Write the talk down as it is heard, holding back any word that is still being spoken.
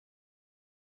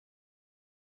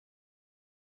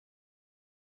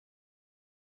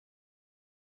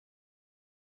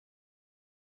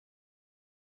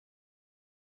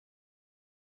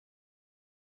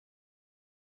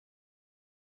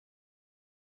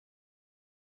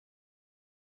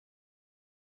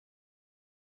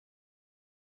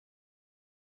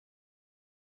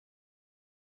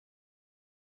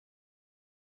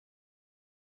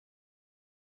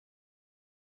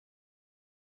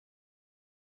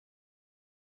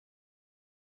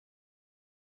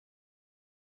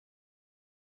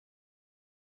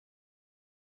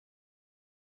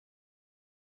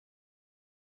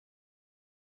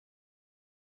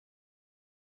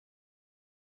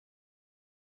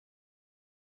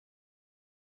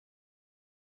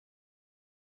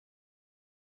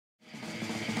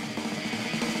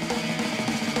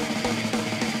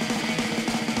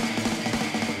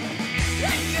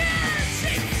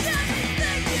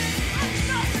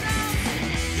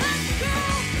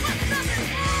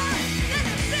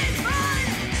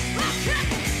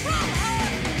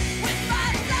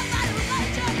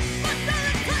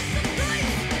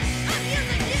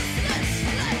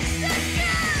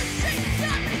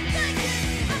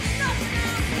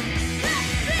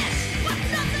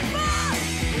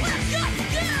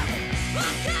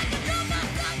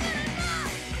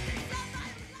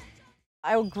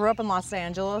I grew up in Los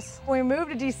Angeles. When we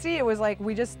moved to DC, it was like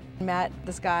we just met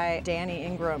this guy, Danny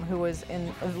Ingram, who was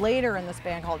later in this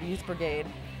band called Youth Brigade.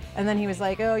 And then he was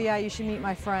like, oh yeah, you should meet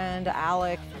my friend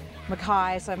Alec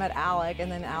Mackay. So I met Alec, and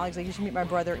then Alec's like, you should meet my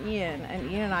brother Ian. And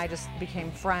Ian and I just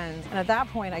became friends. And at that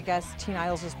point, I guess Teen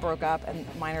Idols just broke up and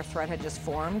Minor Threat had just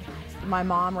formed. My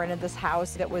mom rented this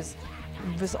house that was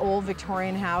this old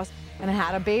Victorian house, and it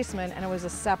had a basement, and it was a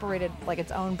separated, like,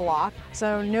 its own block.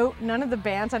 So none of the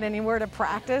bands had anywhere to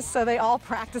practice, so they all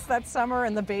practiced that summer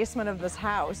in the basement of this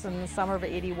house in the summer of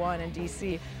 '81 in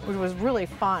DC, which was really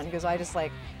fun because I just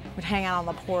like would hang out on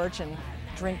the porch and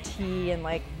drink tea and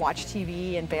like watch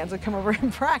TV, and bands would come over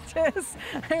and practice.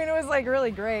 I mean, it was like really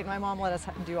great. My mom let us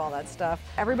do all that stuff.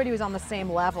 Everybody was on the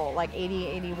same level, like 80,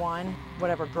 81,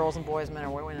 whatever, girls and boys, men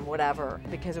and women, whatever,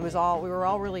 because we were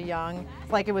all really young.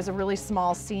 Like, it was a really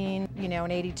small scene. You know,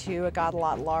 in '82 it got a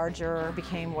lot larger,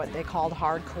 became what they called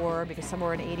hardcore, because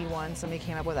somewhere in '81 somebody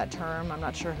came up with that term. I'm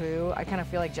not sure who. I kind of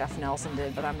feel like Jeff Nelson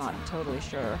did, but I'm not totally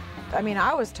sure. I mean,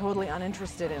 I was totally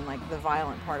uninterested in like the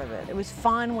violent part of it. It was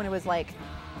fun when it was like,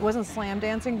 it wasn't slam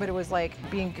dancing, but it was like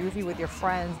being goofy with your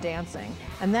friends dancing.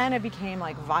 And then it became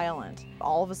like violent.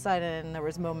 All of a sudden there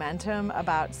was momentum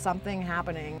about something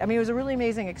happening. I mean, it was a really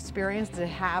amazing experience to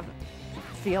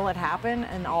feel it happen,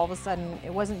 and all of a sudden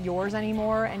it wasn't yours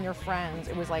anymore and your friends.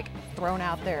 It was like thrown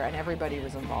out there and everybody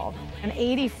was involved. In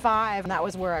 '85, that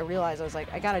was where I realized, I was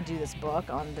like, I gotta do this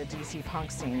book on the DC punk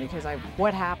scene, because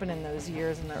what happened in those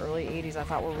years in the early '80s I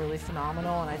thought were really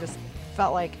phenomenal, and I just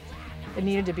felt like it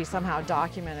needed to be somehow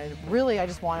documented. Really, I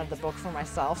just wanted the book for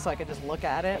myself so I could just look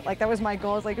at it. Like, that was my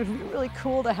goal. It's like, it would be really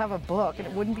cool to have a book, and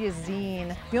it wouldn't be a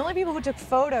zine. The only people who took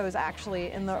photos,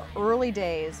 actually, in the early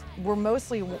days were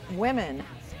mostly women,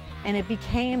 and it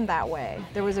became that way.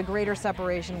 There was a greater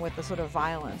separation with the sort of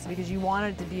violence, because you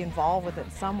wanted to be involved with it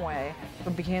some way.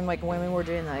 It became like women were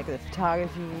doing like the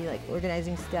photography, like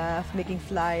organizing stuff, making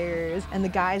flyers, and the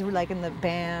guys were like in the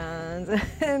bands.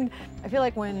 And I feel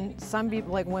like when some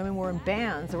people, like women, were in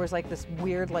bands, there was like this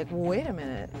weird, like, wait a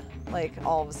minute, like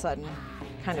all of a sudden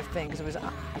kind of thing, because it was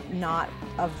not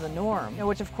of the norm.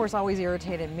 Which of course always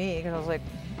irritated me, because I was like,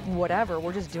 whatever,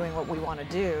 we're just doing what we want to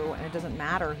do, and it doesn't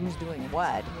matter who's doing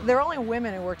what. There were only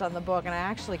women who worked on the book, and I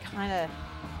actually kind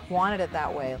of wanted it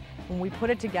that way. When we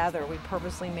put it together, we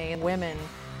purposely made women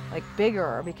like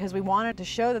bigger, because we wanted to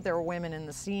show that there were women in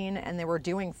the scene and they were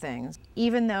doing things,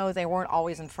 even though they weren't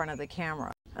always in front of the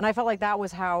camera. And I felt like that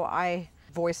was how I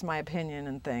voiced my opinion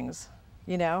and things,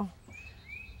 you know?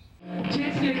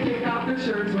 Chicks get kicked off their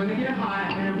shirts when they get hot,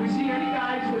 and if we see any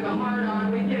guys with a hard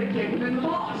on, we get kicked in the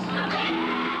balls.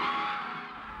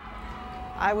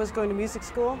 I was going to music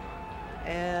school,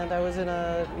 and I was in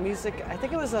a music, I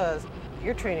think it was a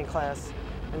ear training class,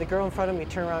 and the girl in front of me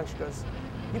turned around and she goes,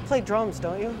 you play drums,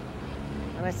 don't you?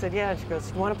 And I said, yeah. She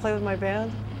goes, you want to play with my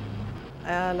band?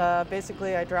 And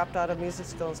basically I dropped out of music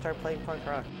school and started playing punk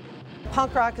rock.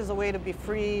 Punk rock is a way to be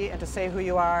free and to say who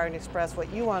you are and express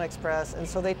what you want to express, and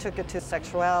so they took it to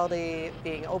sexuality,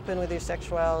 being open with your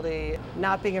sexuality,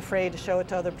 not being afraid to show it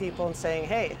to other people and saying,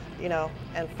 hey, you know,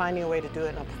 and finding a way to do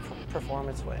it in a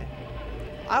performance way.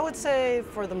 I would say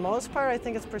for the most part, I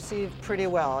think it's perceived pretty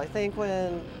well. I think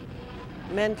when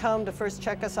men come to first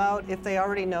check us out, if they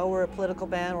already know we're a political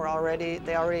band,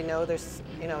 they already know there's,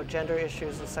 you know, gender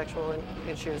issues and sexual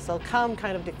issues, they'll come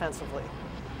kind of defensively.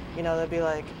 You know, they'll be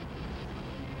like,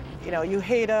 you know, you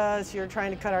hate us, you're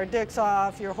trying to cut our dicks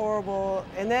off, you're horrible.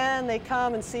 And then they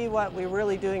come and see what we're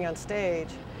really doing on stage,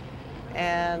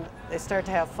 and they start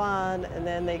to have fun, and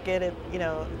then they get it, you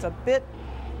know,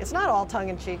 it's not all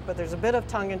tongue-in-cheek, but there's a bit of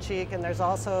tongue-in-cheek, and there's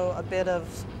also a bit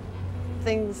of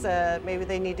things that maybe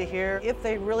they need to hear. If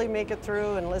they really make it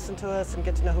through and listen to us and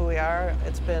get to know who we are,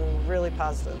 it's been really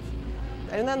positive.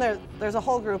 And then there's a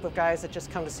whole group of guys that just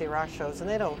come to see rock shows, and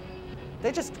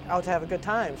they just out to have a good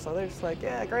time. So they're just like,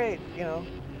 yeah, great, you know,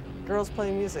 girls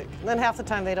playing music. And then half the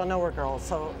time they don't know we're girls,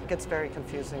 so it gets very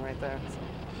confusing right there. So.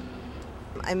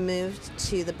 I moved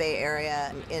to the Bay Area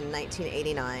in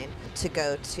 1989 to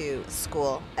go to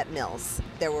school at Mills.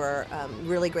 There were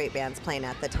really great bands playing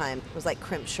at the time. It was like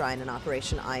Crimp Shrine and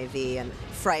Operation Ivy and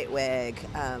Frightwig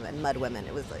and Mud Women.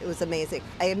 It was amazing.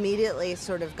 I immediately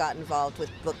sort of got involved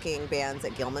with booking bands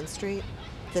at Gilman Street.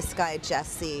 This guy,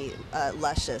 Jesse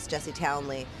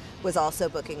Townley, was also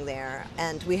booking there,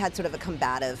 and we had sort of a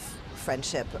combative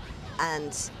friendship.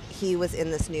 And he was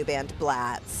in this new band,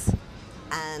 Blatz,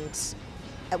 and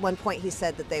at one point he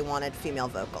said that they wanted female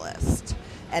vocalists,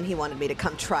 and he wanted me to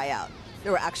come try out.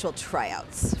 There were actual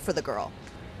tryouts for the girl.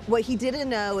 What he didn't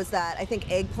know was that I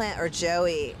think Eggplant or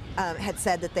Joey had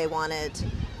said that they wanted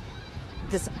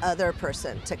this other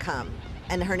person to come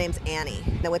and her name's Annie.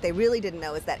 Now, what they really didn't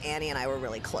know is that Annie and I were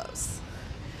really close.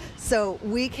 So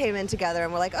we came in together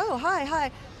and we're like, oh,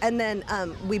 hi. And then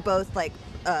we both like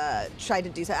tried to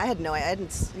do something. I had no idea. I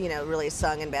hadn't, really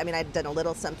sung. And I mean, I'd done a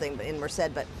little something in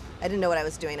Merced, but I didn't know what I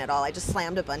was doing at all. I just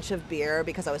slammed a bunch of beer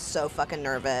because I was so fucking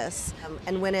nervous,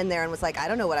 and went in there and was like, I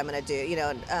don't know what I'm going to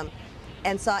do,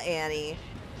 and saw Annie.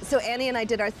 So Annie and I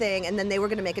did our thing, and then they were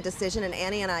going to make a decision, and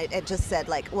Annie and I had just said,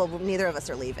 like, well, neither of us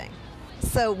are leaving.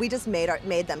 So we just made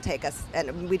them take us,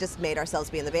 and we just made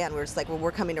ourselves be in the band. We were just like, well,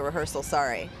 we're coming to rehearsal,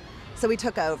 sorry. So we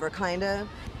took over, kind of.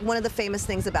 One of the famous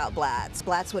things about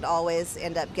Blatz would always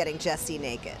end up getting Jesse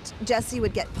naked. Jesse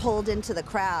would get pulled into the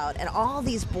crowd, and all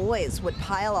these boys would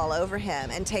pile all over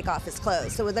him and take off his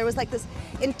clothes. So there was like this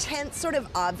intense, sort of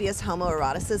obvious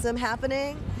homoeroticism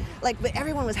happening. But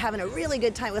everyone was having a really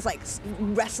good time. It was like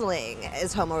wrestling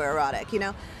is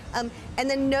homoerotic, And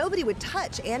then nobody would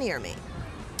touch Annie or me.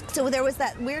 So there was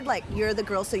that weird, like, you're the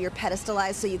girl, so you're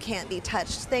pedestalized, so you can't be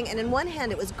touched thing. And in one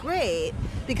hand, it was great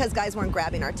because guys weren't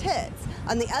grabbing our tits.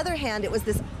 On the other hand, it was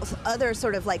this other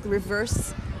sort of like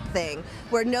reverse thing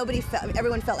where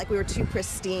everyone felt like we were too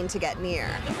pristine to get near.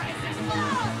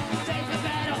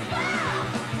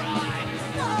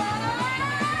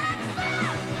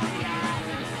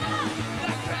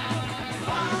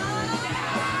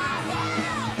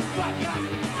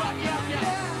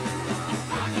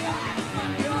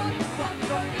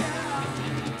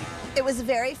 It was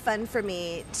very fun for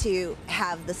me to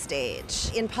have the stage.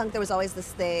 In punk, there was always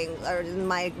this thing, or in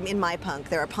my punk,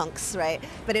 there are punks, right?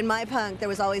 But in my punk, there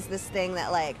was always this thing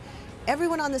that, like,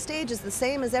 everyone on the stage is the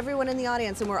same as everyone in the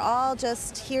audience, and we're all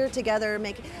just here together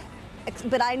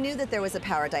But I knew that there was a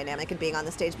power dynamic in being on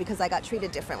the stage because I got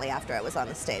treated differently after I was on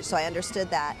the stage. So I understood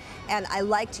that, and I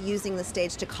liked using the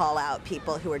stage to call out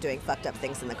people who were doing fucked up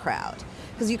things in the crowd.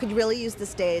 Because you could really use the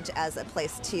stage as a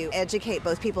place to educate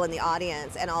both people in the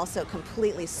audience and also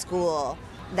completely school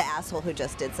the asshole who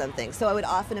just did something. So I would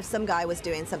often, if some guy was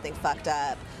doing something fucked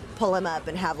up, pull him up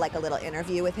and have like a little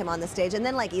interview with him on the stage, and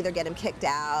then like either get him kicked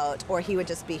out or he would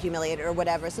just be humiliated or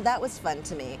whatever. So that was fun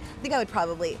to me. I think I would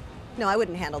probably, no, I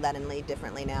wouldn't handle that in Lead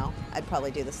differently now. I'd probably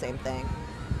do the same thing.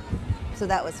 So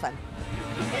that was fun.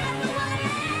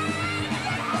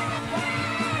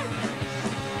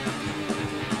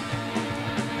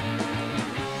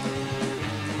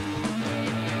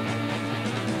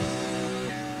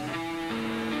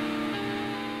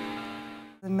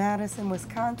 In Madison,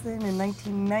 Wisconsin in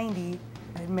 1990,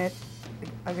 I met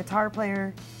a guitar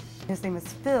player. His name is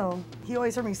Phil. He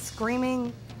always heard me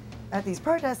screaming at these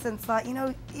protests and thought,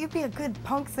 you'd be a good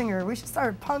punk singer. We should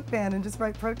start a punk band and just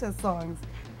write protest songs.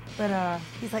 But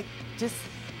he's like, just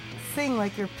sing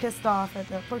like you're pissed off at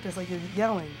the protest, like you're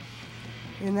yelling.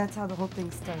 And that's how the whole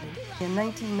thing started. In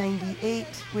 1998,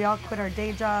 we all quit our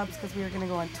day jobs because we were going to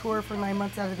go on tour for 9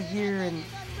 months out of the year.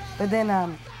 But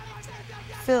then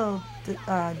Phil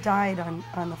died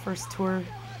on the first tour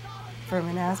from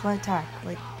an asthma attack,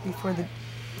 like before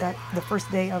the first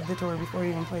day of the tour, before we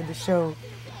even played the show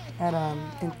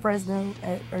in Fresno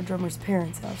at our drummer's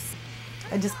parents' house.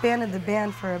 I disbanded the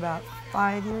band for about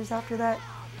 5 years after that,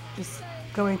 just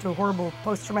going through horrible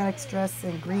post-traumatic stress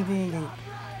and grieving and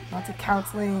lots of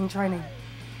counseling, trying to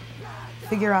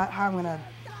figure out how I'm gonna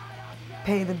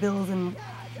pay the bills and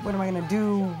what am I gonna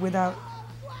do without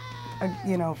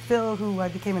Phil, who I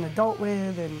became an adult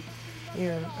with, and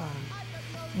they're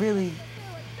really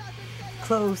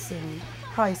close and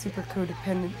probably super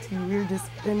codependent too. We were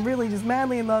just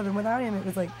madly in love, and without him it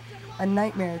was like a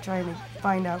nightmare trying to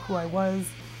find out who I was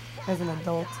as an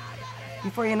adult.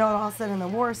 Before you know it, all of a sudden the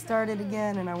war started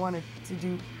again, and I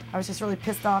was just really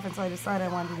pissed off, and so I decided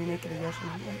I wanted to do Naked Aggression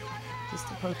again, just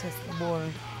to protest the war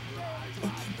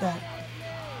and keep that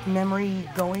memory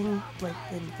going, like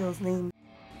in Phil's name.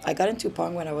 I got into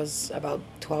punk when I was about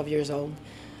 12 years old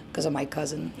because of my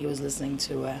cousin. He was listening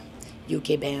to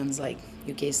UK bands like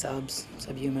UK Subs,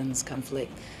 Subhumans,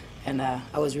 Conflict, and I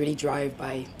was really driven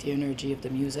by the energy of the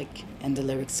music, and the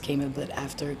lyrics came a bit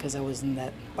after because I wasn't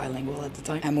that bilingual at the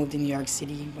time. I moved to New York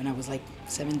City when I was like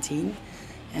 17,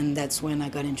 and that's when I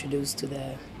got introduced to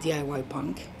the DIY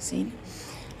punk scene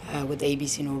with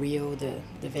ABC No Rio, the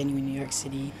venue in New York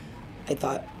City. I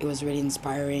thought it was really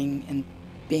inspiring, and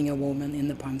being a woman in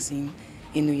the punk scene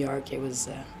in New York, it was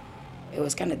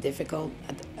kind of difficult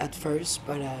at first,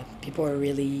 but people were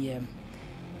really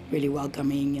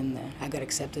welcoming, and I got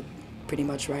accepted pretty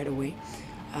much right away.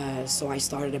 So I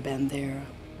started a band there.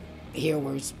 Here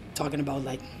we're talking about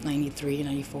like 93,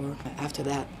 94. After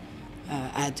that,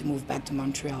 I had to move back to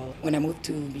Montreal. When I moved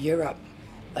to Europe,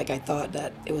 like I thought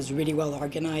that it was really well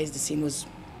organized. The scene was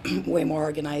way more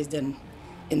organized than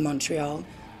in Montreal,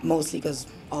 mostly because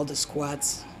all the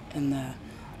squats and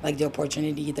like the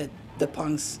opportunity that the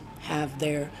punks have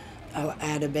there. I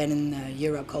had a band in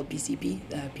Europe called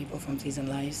PCP, People from Season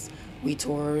Lives. We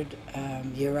toured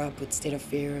Europe with State of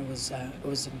Fear. It was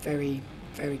a very,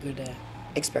 very good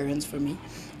experience for me.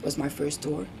 It was my first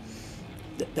tour.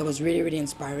 That was really, really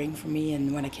inspiring for me.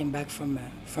 And when I came back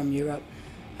from Europe,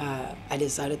 I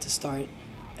decided to start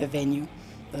a venue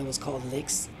that was called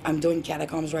Licks. I'm doing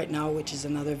Catacombs right now, which is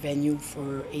another venue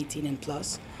for 18 and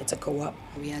plus. It's a co-op.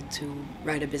 We had to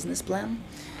write a business plan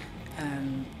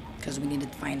because we needed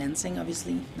financing,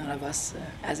 obviously. None of us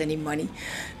has any money.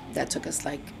 That took us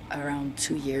like around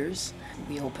 2 years.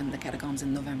 We opened the Catacombs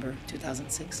in November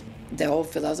 2006. The whole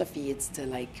philosophy is to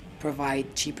like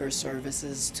provide cheaper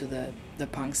services to the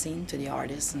punk scene, to the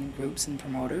artists and groups and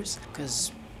promoters,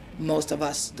 because most of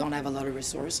us don't have a lot of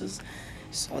resources.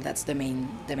 So that's the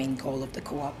main goal of the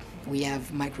co-op. We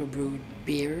have microbrewed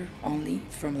beer only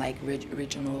from like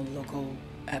regional local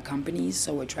companies.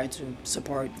 So we try to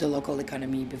support the local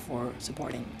economy before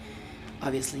supporting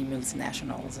obviously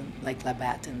multinationals and like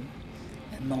Labatt and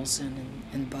Molson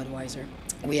and Budweiser.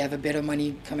 We have a bit of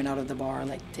money coming out of the bar,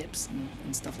 like tips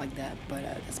and stuff like that, but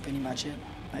that's pretty much it.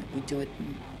 Like, we do it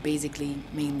basically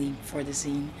mainly for the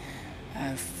scene.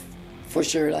 For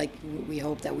sure, like we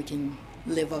hope that we can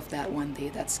live off that one day.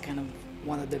 That's kind of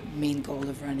one of the main goals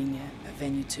of running a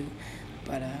venue too.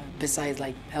 But besides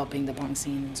like helping the punk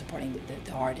scene and supporting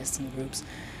the artists and groups,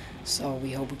 so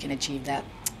we hope we can achieve that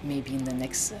maybe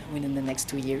within the next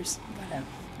 2 years. But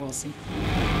we'll see.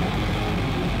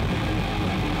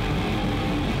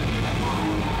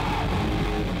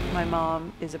 My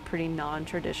mom is a pretty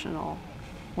non-traditional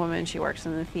woman. She works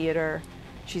in the theater.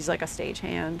 She's like a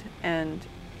stagehand, and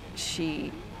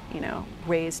she,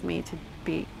 raised me to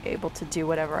be able to do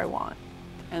whatever I want.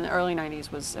 And the early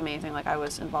 90s was amazing. Like, I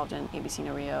was involved in ABC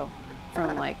No Rio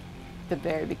from like the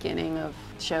very beginning of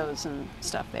shows and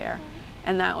stuff there.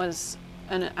 And that was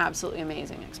an absolutely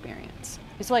amazing experience.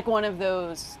 It's like one of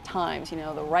those times,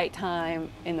 the right time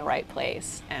in the right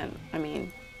place. And I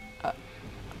mean,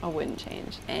 I wouldn't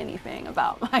change anything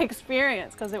about my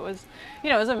experience because it was,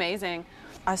 it was amazing.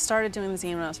 I started doing the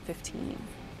zine when I was 15.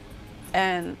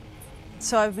 And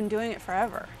so I've been doing it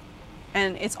forever.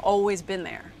 And it's always been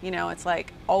there, it's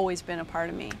like always been a part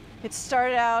of me. It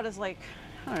started out as like,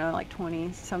 I don't know, like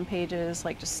 20 some pages,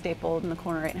 like just stapled in the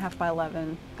corner, 8.5 by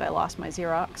 11. I lost my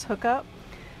Xerox hookup.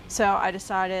 So I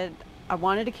decided I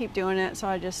wanted to keep doing it. So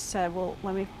I just said, well,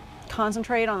 let me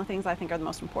concentrate on the things I think are the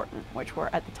most important, which were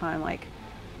at the time, like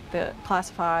the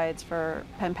classifieds for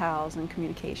pen pals and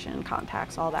communication,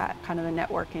 contacts, all that, kind of the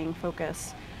networking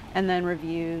focus, and then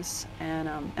reviews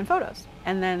and photos.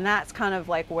 And then that's kind of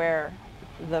like where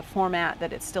the format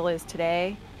that it still is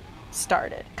today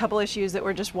started. A couple issues that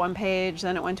were just one page,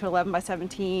 then it went to 11 by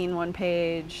 17, one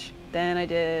page. Then I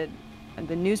did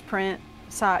the newsprint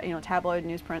size, tabloid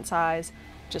newsprint size,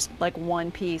 just like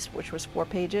one piece, which was 4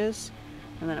 pages.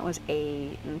 And then it was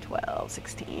 8 and 12,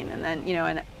 16. And then,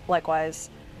 and likewise,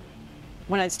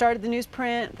 when I started the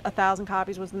newsprint, 1,000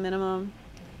 copies was the minimum.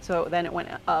 So then it went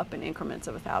up in increments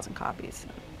of 1,000 copies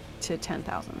to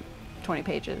 10,000, 20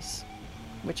 pages,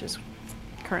 which is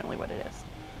currently what it is.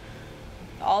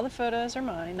 All the photos are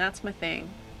mine. That's my thing.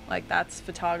 Like, that's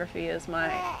photography is my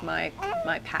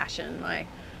passion, my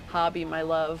hobby, my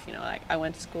love. Like, I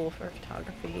went to school for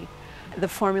photography. The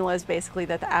formula is basically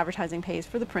that the advertising pays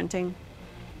for the printing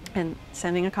and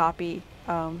sending a copy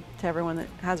to everyone that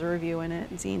has a review in it,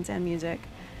 zines and music,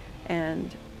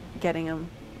 and getting them,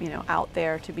 out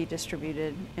there to be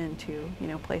distributed into,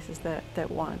 places that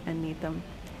want and need them.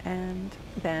 And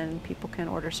then people can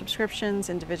order subscriptions,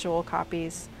 individual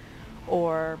copies,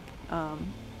 or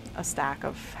a stack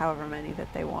of however many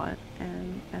that they want,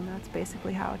 and that's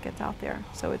basically how it gets out there.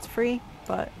 So it's free,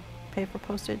 but pay for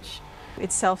postage.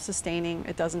 It's self-sustaining.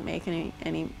 It doesn't make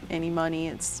any money.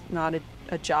 It's not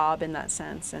a job in that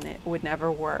sense, and it would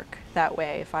never work that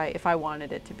way if I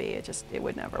wanted it to be. It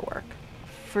would never work.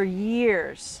 For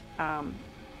years,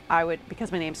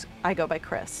 because I go by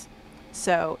Chris,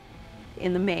 so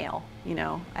in the mail,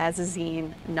 as a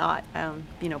zine, not,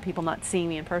 people not seeing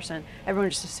me in person, everyone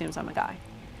just assumes I'm a guy.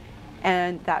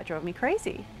 And that drove me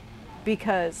crazy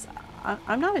because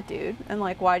I'm not a dude. And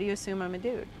like, why do you assume I'm a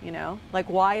dude? Like,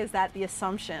 why is that the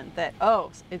assumption that,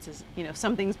 oh, it's,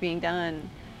 something's being done,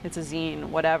 it's a zine,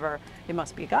 whatever, it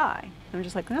must be a guy. And I'm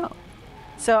just like, no.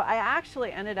 So I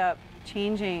actually ended up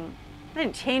changing, I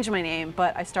didn't change my name,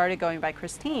 but I started going by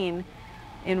Christine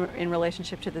in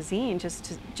relationship to the zine,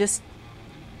 just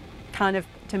kind of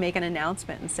to make an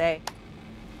announcement and say,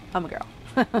 I'm a girl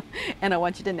and I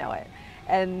want you to know it.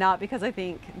 And not because I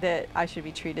think that I should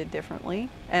be treated differently,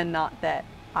 and not that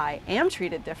I am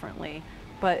treated differently.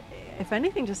 But if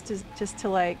anything, just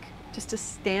to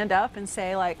stand up and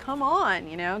say, like, come on,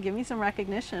 you know, give me some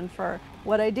recognition for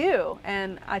what I do.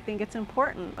 And I think it's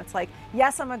important. It's like,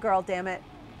 yes, I'm a girl, damn it.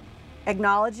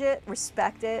 Acknowledge it,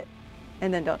 respect it,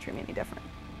 and then don't treat me any different.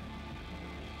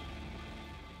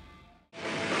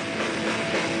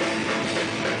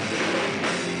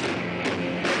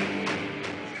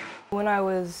 When I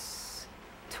was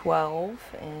 12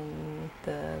 in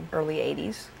the early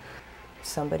 80s,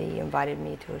 somebody invited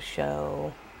me to a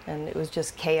show, and it was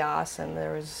just chaos, and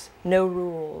there was no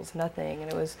rules, nothing,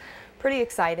 and it was pretty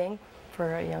exciting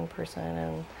for a young person,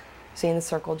 and seeing the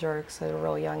circle jerks at a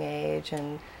real young age,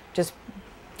 and just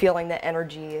feeling the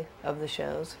energy of the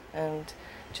shows, and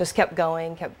just kept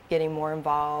going, kept getting more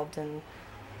involved, and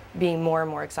being more and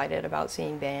more excited about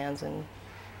seeing bands, and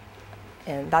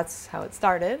that's how it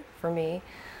started for me.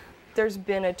 There's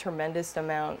been a tremendous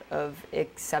amount of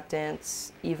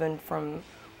acceptance, even from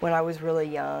when I was really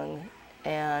young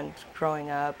and growing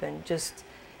up, and just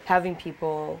having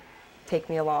people take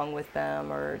me along with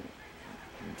them, or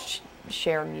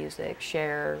share music,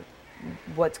 share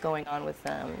what's going on with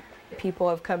them. People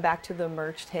have come back to the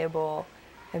merch table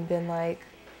and been like,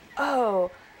 oh,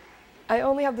 I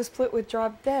only have the split with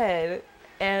Drop Dead,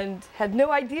 and had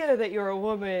no idea that you're a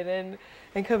woman,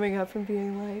 and coming up and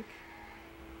being like,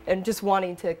 and just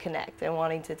wanting to connect and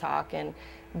wanting to talk and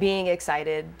being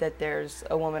excited that there's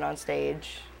a woman on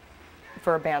stage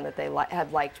for a band that they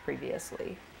had liked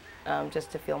previously,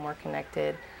 just to feel more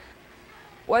connected.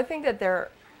 Well, I think that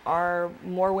there are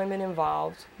more women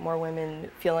involved, more women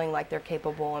feeling like they're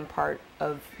capable and part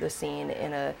of the scene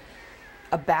in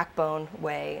a backbone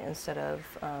way, instead of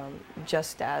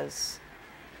just as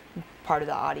part of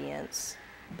the audience.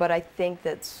 But I think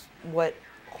that's what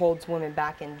holds women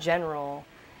back in general,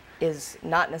 is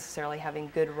not necessarily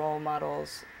having good role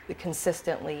models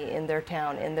consistently in their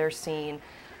town, in their scene,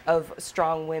 of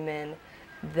strong women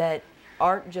that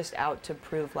aren't just out to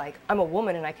prove, like, I'm a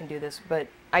woman and I can do this, but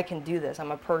I can do this.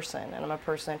 I'm a person, and I'm a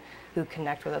person who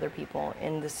connect with other people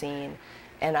in the scene,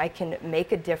 and I can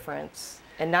make a difference,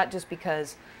 and not just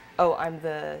because, oh, I'm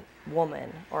the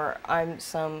woman or I'm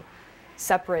some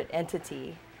separate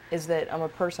entity, is that I'm a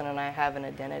person and I have an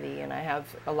identity and I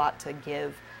have a lot to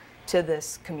give to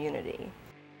this community.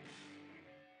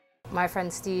 My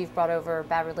friend Steve brought over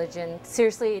Bad Religion.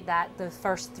 Seriously, the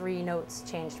first 3 notes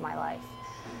changed my life.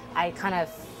 I kind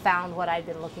of found what I'd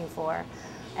been looking for.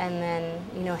 And then,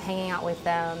 you know, hanging out with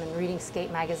them and reading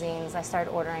skate magazines, I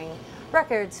started ordering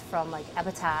records from like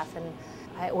Epitaph, and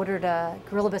I ordered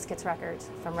Gorilla Biscuits records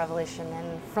from Revelation,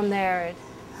 and from there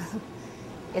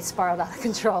it spiraled out of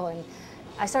control. And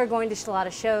I started going to a lot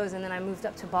of shows, and then I moved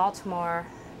up to Baltimore.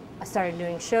 I started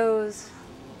doing shows,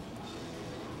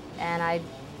 and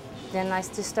then I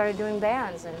just started doing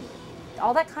bands, and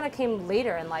all that kind of came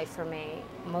later in life for me.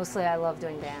 Mostly I love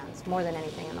doing bands more than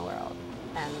anything in the world,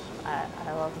 and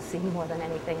I love the scene more than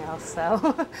anything else,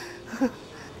 so.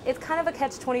 It's kind of a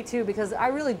catch-22, because I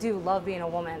really do love being a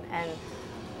woman, and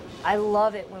I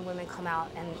love it when women come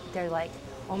out and they're like,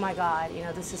 oh my God, you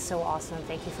know, this is so awesome,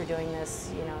 thank you for doing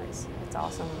this, you know, it's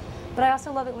awesome. But I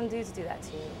also love it when dudes do that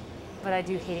to you. But I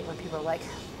do hate it when people are like,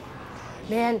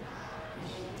 man,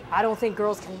 I don't think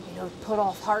girls can, you know, pull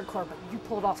off hardcore, but you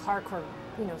pulled off hardcore,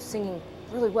 you know, singing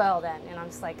really well then. And I'm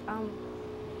just like,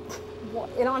 what?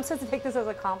 You know, I'm supposed to take this as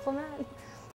a compliment?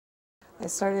 I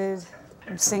started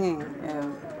singing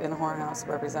in whorehouse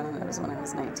representatives when I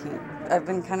was 19. I've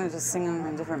been kind of just singing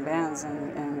in different bands,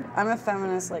 and I'm a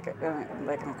feminist, like an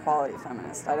equality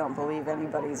feminist. I don't believe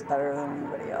anybody's better than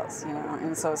anybody else, you know.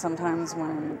 And so sometimes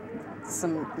when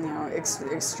some, you know,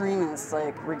 extremists,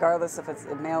 like regardless if it's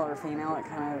male or female, it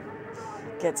kind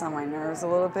of gets on my nerves a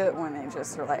little bit when they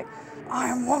just are like,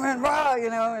 I'm a woman, rah, you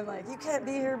know, and like, you can't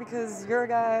be here because you're a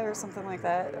guy or something like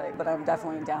that. Like, but I'm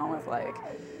definitely down with like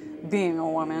being a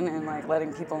woman and like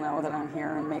letting people know that I'm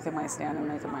here and making my stand and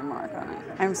making my mark on it.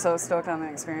 I'm so stoked on the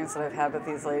experience that I've had with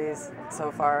these ladies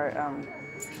so far.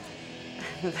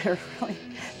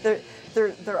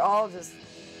 They're all just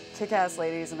kick-ass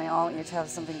ladies, and they all each have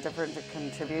something different to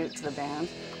contribute to the band.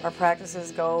 Our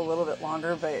practices go a little bit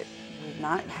longer, but we're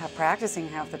not practicing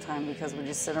half the time because we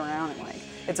just sit around and like,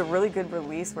 it's a really good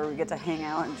release where we get to hang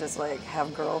out and just like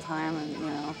have girl time and, you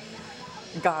know,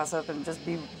 gossip and just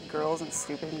be girls and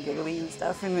stupid and giggly and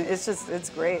stuff, and it's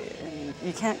great, and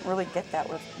you can't really get that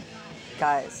with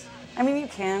guys. I mean, you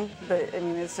can, but I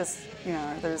mean, it's just, you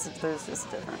know, there's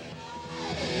just different.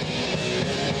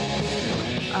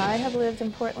 I have lived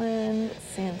in Portland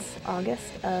since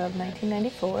August of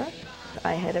 1994.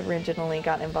 I had originally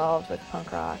got involved with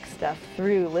punk rock stuff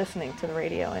through listening to the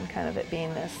radio and kind of it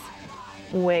being this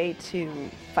way to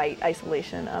fight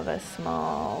isolation of a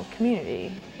small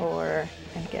community,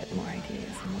 and get more ideas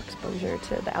and more exposure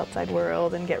to the outside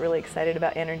world and get really excited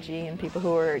about energy and people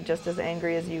who are just as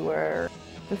angry as you were.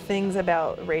 The things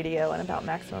about radio and about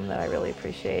Maximum that I really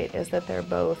appreciate is that they're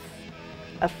both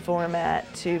a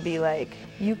format to be like,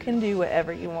 you can do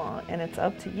whatever you want and it's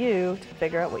up to you to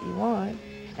figure out what you want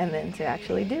and then to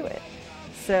actually do it.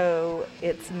 So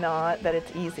it's not that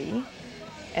it's easy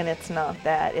and it's not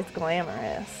that it's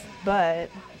glamorous, but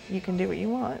you can do what you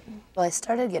want. Well, I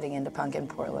started getting into punk in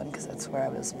Portland because that's where I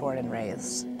was born and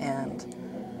raised.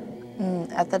 And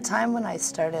at the time when I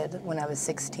started, when I was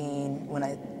 16, when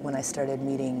I started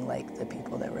meeting like the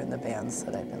people that were in the bands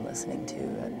that I've been listening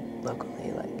to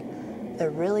locally, like there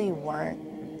really weren't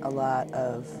a lot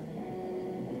of,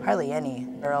 hardly any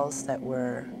girls that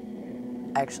were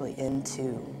actually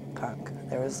into punk.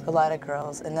 There was a lot of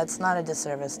girls, and that's not a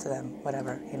disservice to them,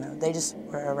 whatever, you know. They just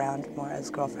were around more as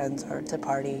girlfriends or to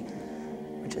party,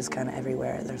 which is kind of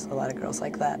everywhere. There's a lot of girls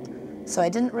like that. So I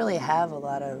didn't really have a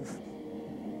lot of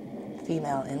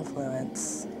female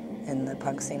influence in the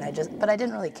punk scene. But I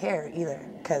didn't really care either,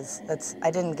 because I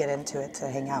didn't get into it to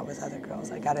hang out with other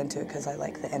girls. I got into it because I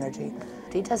like the energy.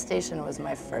 Detestation was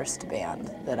my first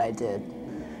band that I did,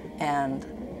 and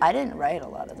I didn't write a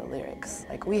lot of the lyrics.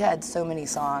 Like, we had so many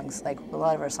songs, like a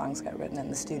lot of our songs got written in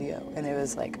the studio, and it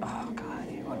was like, oh God,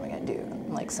 what am I gonna do?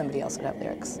 And, like, somebody else would have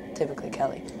lyrics, typically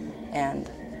Kelly.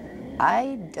 And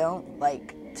I don't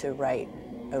like to write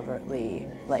overtly,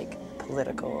 like,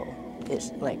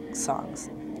 political-ish, like, songs.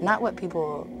 Not what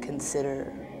people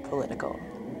consider political.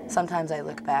 Sometimes I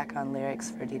look back on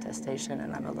lyrics for Detestation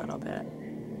and I'm a little bit,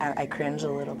 I cringe a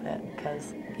little bit,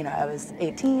 because, you know, I was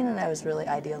 18 and I was really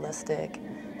idealistic.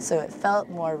 So it felt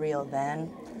more real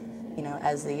then, you know,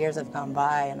 as the years have gone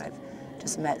by, and I've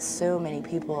just met so many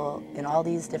people in all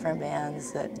these different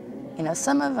bands that, you know,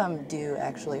 some of them do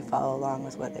actually follow along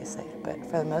with what they say, but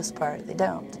for the most part, they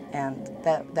don't. And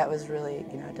that was really,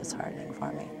 you know, disheartening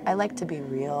for me. I like to be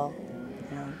real.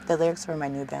 You know, the lyrics for my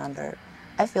new band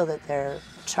I feel that they're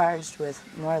charged with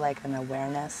more like an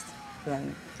awareness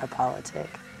than a politic.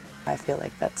 I feel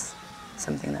like that's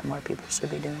something that more people should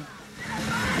be doing.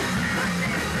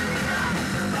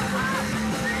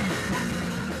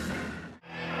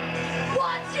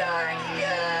 What's your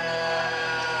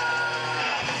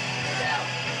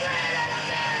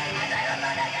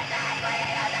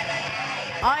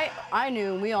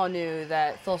we all knew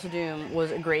that Thulsa Doom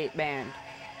was a great band,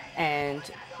 and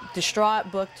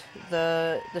Distraught booked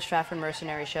the Stratford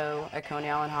Mercenary show at Coney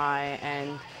Island High,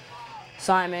 and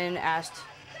Simon asked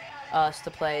us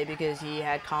to play because he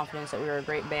had confidence that we were a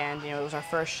great band. You know, it was our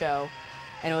first show,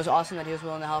 and it was awesome that he was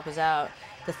willing to help us out.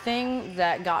 The thing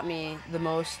that got me the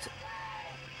most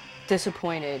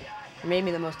disappointed, made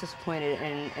me the most disappointed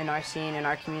in our scene, in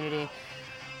our community,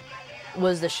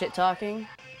 was the shit talking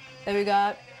that we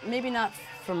got. Maybe not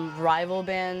from rival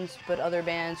bands, but other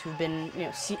bands who've been, you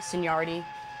know, seniority,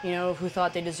 you know, who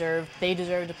thought they deserved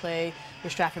to play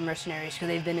with Stratford Mercenaries because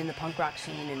they've been in the punk rock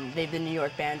scene and they've been a New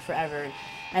York band forever.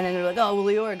 And then they're like, oh, well,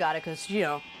 Leora got it because, you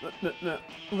know,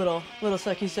 little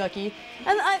sucky.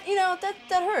 And, you know, that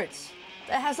hurts.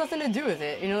 That has nothing to do with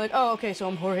it. You know, like, oh, okay, so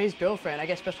I'm Jorge's girlfriend. I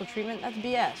get special treatment? That's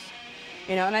BS.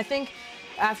 You know, and I think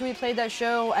after we played that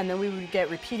show, and then we would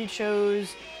get repeated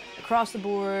shows across the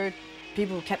board,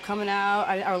 people kept coming out.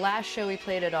 Our last show we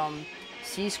played at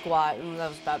C Squat, and I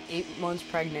was about 8 months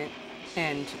pregnant,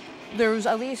 and there was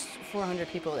at least 400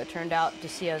 people that turned out to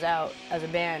see us out as a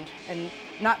band, and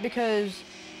not because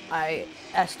I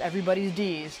asked everybody's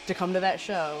D's to come to that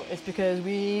show, it's because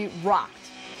we rocked.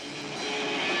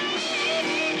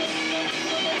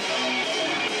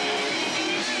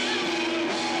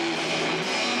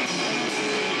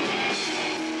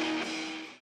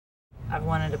 I've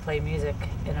wanted to play music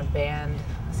in a band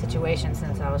situation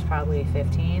since I was probably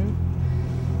 15,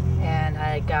 and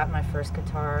I got my first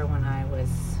guitar when I was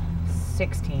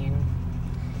 16,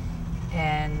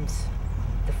 and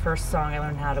the first song I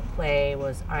learned how to play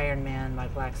was Iron Man by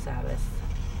Black Sabbath.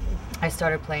 I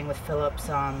started playing with Phillips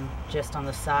just on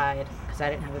the side because I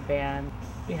didn't have a band.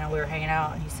 You know, we were hanging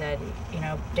out and he said, you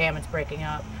know, damn, it's breaking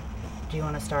up. Do you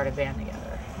want to start a band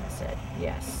together? I said,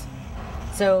 yes.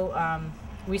 So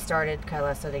we started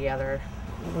Kailasa together.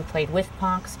 We played with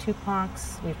punks, 2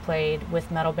 punks. We've played with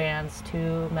metal bands,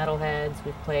 2 metalheads.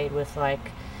 We've played with,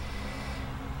 like,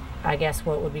 I guess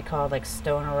what would be called like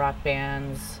stoner rock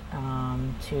bands,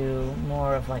 to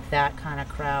more of like that kind of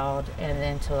crowd, and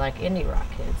then to like indie rock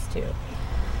kids too.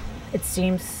 It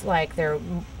seems like there are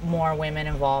more women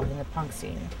involved in the punk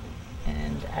scene,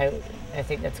 and I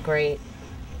think that's great,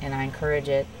 and I encourage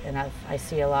it, and I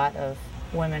see a lot of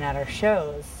women at our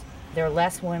shows. There are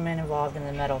less women involved in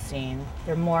the metal scene.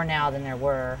 There are more now than there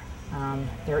were.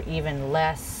 There are even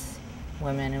less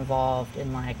women involved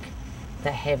in like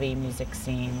the heavy music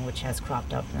scene, which has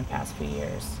cropped up in the past few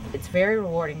years. It's very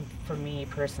rewarding for me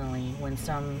personally when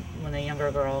a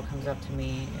younger girl comes up to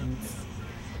me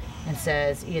and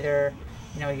says either,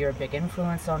 you know, you're a big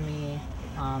influence on me,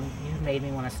 you've made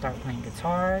me want to start playing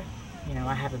guitar, you know,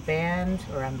 I have a band,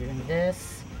 or I'm doing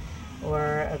this,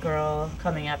 or a girl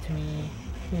coming up to me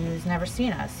who's never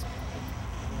seen us.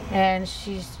 And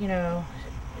she's, you know,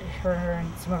 her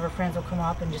and some of her friends will come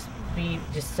up and just be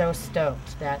so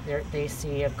stoked that they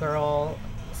see a girl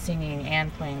singing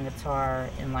and playing guitar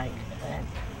in like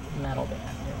a metal band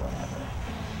or whatever.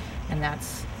 And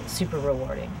that's super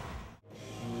rewarding.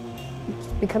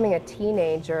 Becoming a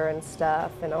teenager and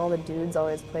stuff, and all the dudes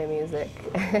always play music,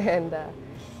 and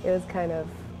it was kind of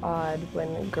odd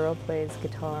when a girl plays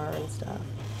guitar and stuff.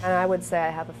 And I would say I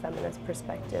have a feminist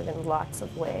perspective in lots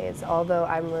of ways, although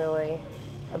I'm really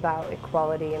about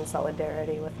equality and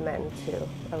solidarity with men too.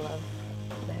 I love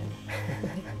men.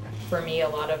 For me, a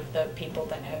lot of the people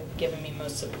that have given me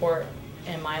most support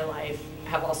in my life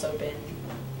have also been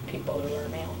people who are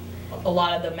male. A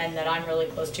lot of the men that I'm really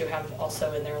close to have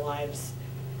also in their lives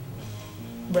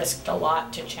risked a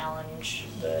lot to challenge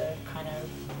the kind of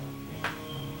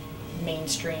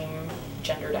mainstream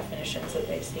gender definitions that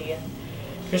they see, and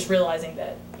just realizing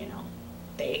that, you know,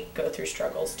 they go through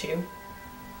struggles too.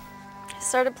 I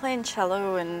started playing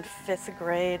cello in 5th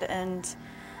grade, and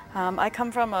I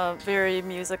come from a very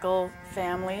musical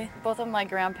family. Both of my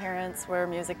grandparents were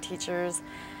music teachers.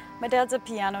 My dad's a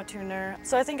piano tuner,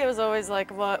 so I think it was always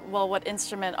like, what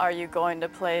instrument are you going to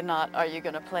play, not are you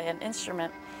going to play an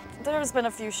instrument. There's been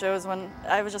a few shows when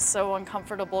I was just so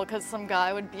uncomfortable because some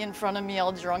guy would be in front of me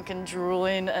all drunk and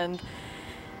drooling, and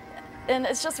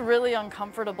it's just really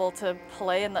uncomfortable to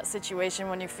play in that situation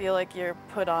when you feel like you're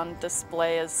put on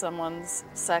display as someone's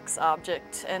sex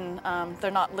object, and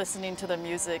they're not listening to the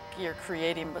music you're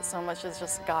creating, but so much is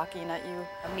just gawking at you.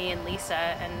 Me and Lisa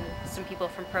and some people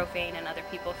from Profane and other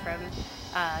people from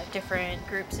different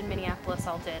groups in Minneapolis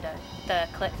all did the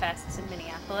Clit Fests in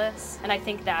Minneapolis, and I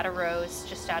think that arose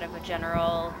just out of a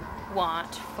general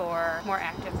want for more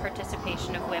active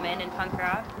participation of women in punk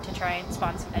rock, to try and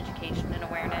spawn some education and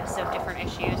awareness of different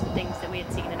issues and things that we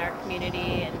had seen in our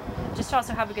community, and just to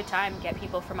also have a good time, get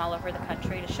people from all over the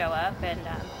country to show up and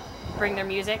bring their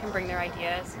music and bring their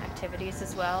ideas and activities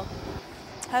as well.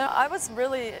 I was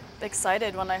really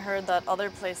excited when I heard that other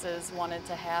places wanted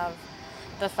to have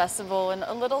the festival, and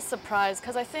a little surprised,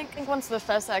 because I think once the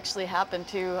fest actually happened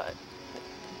too,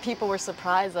 people were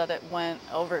surprised that it went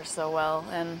over so well.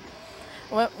 And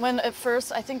when at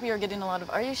first, I think we were getting a lot of,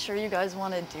 are you sure you guys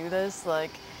want to do this?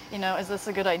 Like, you know, is this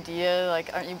a good idea?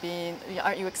 Like,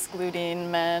 aren't you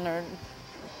excluding men? Or,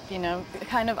 you know,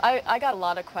 kind of, I got a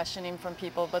lot of questioning from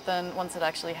people, but then once it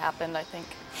actually happened, I think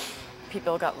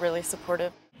people got really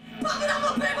supportive.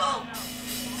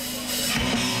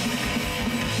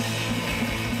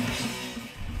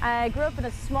 I grew up in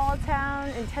a small town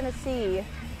in Tennessee,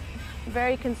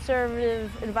 very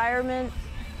conservative environment,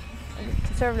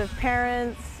 conservative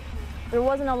parents. There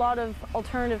wasn't a lot of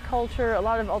alternative culture, a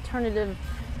lot of alternative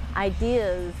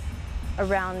ideas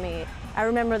around me. I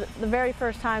remember the very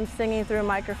first time singing through a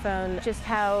microphone, just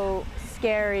how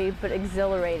scary but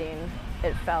exhilarating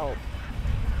it felt.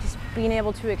 Just being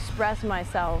able to express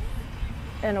myself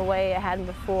in a way I hadn't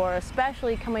before,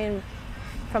 especially coming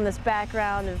from this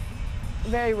background of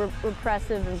very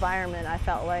repressive environment, I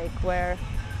felt like, where,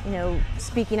 you know,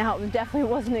 speaking out definitely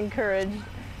wasn't encouraged.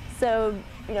 So,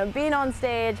 you know, being on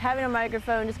stage, having a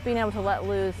microphone, just being able to let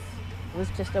loose was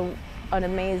just an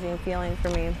amazing feeling for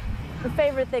me. The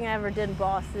favorite thing I ever did in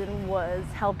Boston was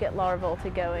help get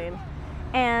Larvolta going.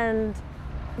 And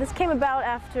this came about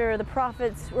after the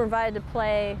Prophets were invited to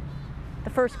play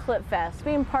the first Clit Fest.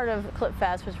 Being part of Clit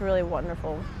Fest was really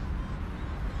wonderful.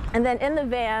 And then in the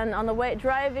van, on the way,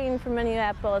 driving from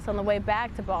Minneapolis on the way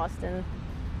back to Boston,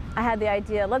 I had the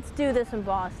idea, let's do this in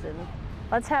Boston.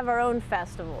 Let's have our own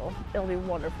festival. It'll be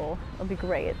wonderful. It'll be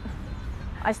great.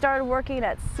 I started working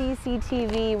at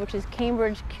CCTV, which is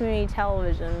Cambridge Community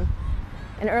Television,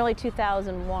 in early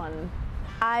 2001.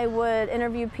 I would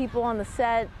interview people on the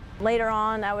set. Later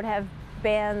on, I would have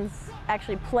bands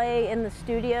actually play in the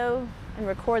studio and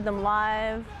record them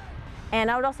live.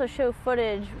 And I would also show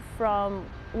footage from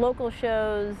local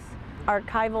shows,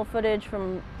 archival footage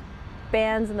from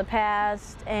bands in the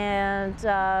past, and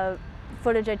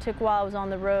footage I took while I was on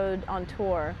the road on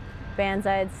tour, bands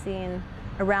I had seen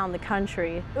around the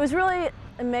country. It was really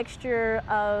a mixture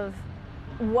of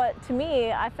what, to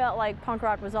me, I felt like punk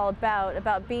rock was all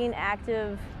about being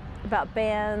active, about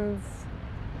bands,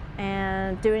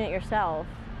 and doing it yourself.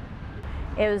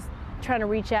 It was trying to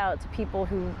reach out to people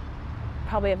who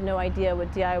probably have no idea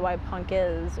what DIY punk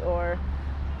is, or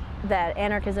that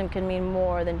anarchism can mean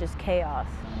more than just chaos.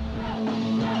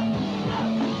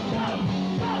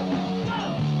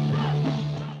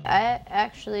 I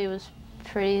actually was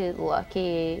pretty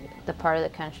lucky. The part of the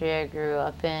country I grew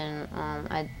up in,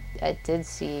 I did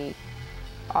see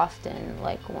often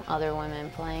like other women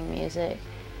playing music,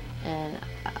 and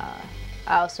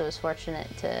I also was fortunate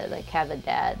to like have a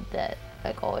dad that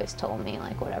like always told me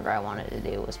like whatever I wanted to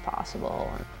do was possible.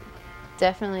 And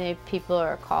definitely people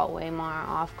are caught way more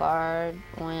off guard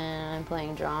when I'm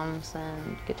playing drums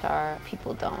and guitar.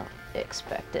 People don't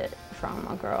expect it from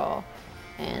a girl,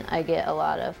 and I get a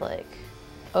lot of like,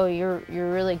 oh, you're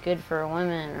really good for a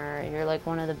woman, or you're like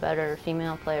one of the better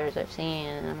female players I've seen,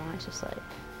 and I'm always just like,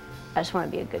 I just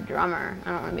want to be a good drummer.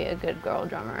 I don't want to be a good girl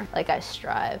drummer. Like I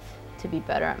strive to be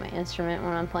better at my instrument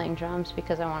when I'm playing drums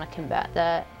because I want to combat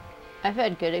that. I've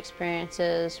had good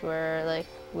experiences where like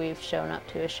we've shown up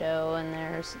to a show and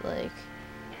there's like,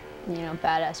 you know,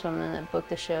 badass women that book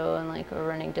the show and like are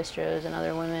running distros and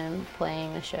other women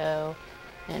playing the show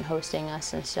and hosting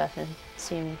us and stuff and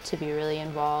seem to be really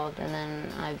involved. And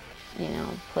then I've, you know,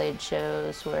 played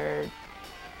shows where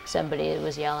somebody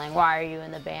was yelling, "Why are you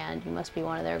in the band? You must be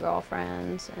one of their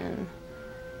girlfriends." And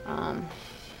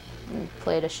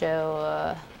played a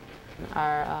show,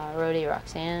 our roadie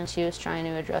Roxanne, she was trying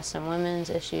to address some women's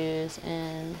issues,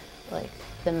 and like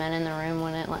the men in the room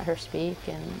wouldn't let her speak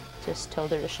and just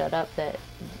told her to shut up, that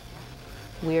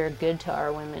we're good to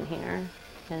our women here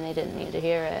and they didn't need to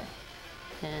hear it.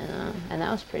 And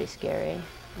that was pretty scary.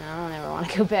 And I don't ever want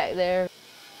to go back there.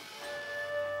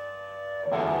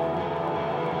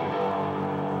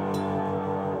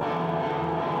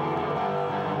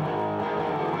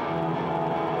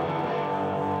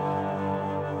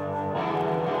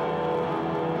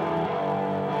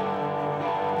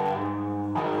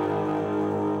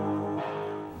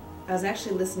 I was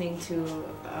actually listening to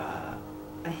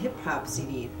a hip-hop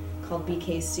CD called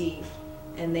BKC,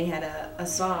 and they had a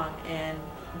song, and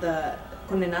the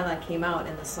condenada came out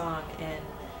in the song, and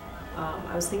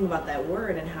I was thinking about that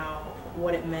word and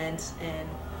what it meant, and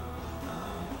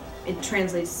it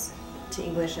translates to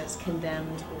English as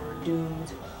condemned or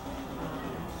doomed,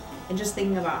 and just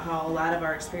thinking about how a lot of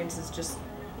our experiences just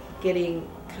getting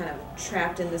kind of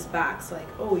trapped in this box, like,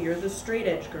 oh, you're the straight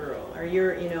edge girl, or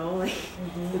you're, you know, like,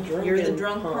 you're the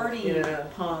drunk punk, party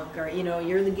punk, or, you know,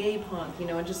 you're the gay punk, you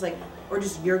know, and just like, or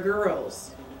just you're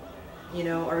girls, you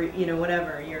know, or, you know,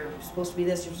 whatever, you're supposed to be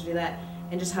this, you're supposed to be that,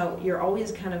 and just how you're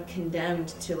always kind of condemned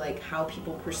to like how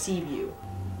people perceive you.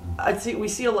 We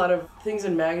see a lot of things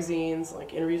in magazines,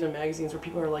 like interviews in magazines, where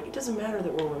people are like, it doesn't matter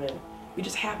that we're women. We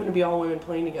just happen to be all women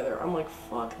playing together. I'm like,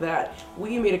 fuck that.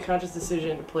 We made a conscious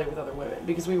decision to play with other women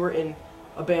because we were in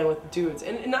a band with dudes.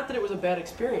 And not that it was a bad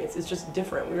experience, it's just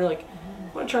different. We were like,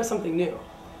 I want to try something new.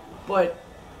 But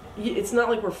it's not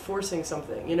like we're forcing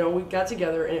something, you know? We got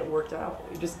together and it worked out.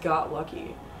 We just got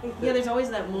lucky. Yeah, there's always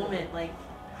that moment, like,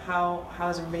 how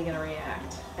is everybody gonna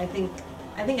react? I think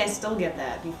I still get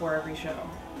that before every show.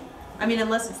 I mean,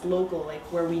 unless it's local, like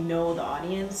where we know the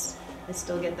audience, I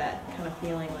still get that kind of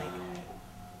feeling like,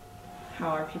 how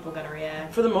are people gonna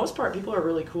react? For the most part, people are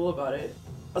really cool about it.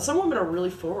 Some women are really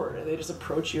forward, and they just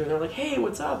approach you and they're like, hey,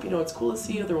 what's up? You know, it's cool to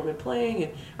see other women playing,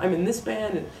 and I'm in this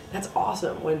band, and that's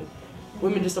awesome when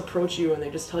women just approach you and they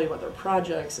just tell you about their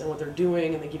projects and what they're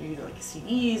doing, and they give you like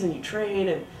CDs and you train,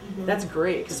 and that's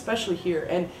great, especially here.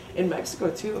 And in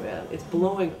Mexico too, man, it's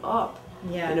blowing up.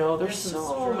 Yeah. You know, there's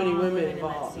so many women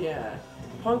involved. Yeah.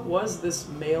 Punk was this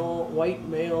white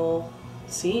male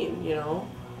scene, you know?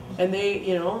 And they,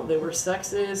 you know, they were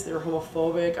sexist, they were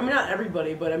homophobic. I mean, not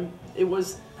everybody, but it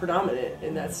was predominant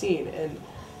in that scene. And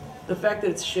the fact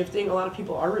that it's shifting, a lot of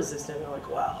people are resistant. They're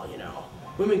like, well, you know,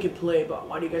 women can play, but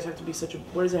why do you guys have to be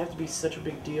why does it have to be such a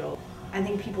big deal? I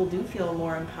think people do feel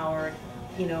more empowered,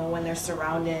 you know, when they're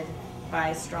surrounded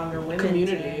by stronger women.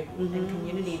 Community. And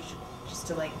community just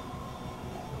to, like,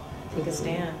 take a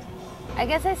stand. I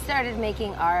guess I started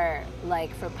making art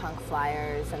like for punk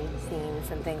flyers and zines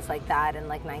and things like that in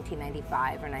like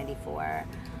 1995 or 94.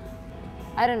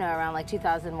 I don't know, around like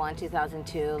 2001,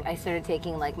 2002. I started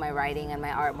taking like my writing and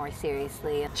my art more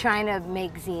seriously, trying to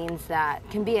make zines that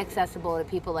can be accessible to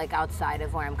people like outside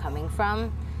of where I'm coming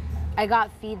from. I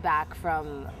got feedback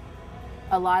from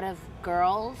a lot of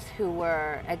girls who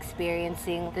were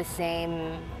experiencing the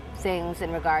same things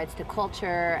in regards to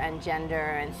culture and gender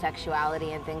and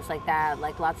sexuality and things like that.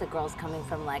 Like lots of girls coming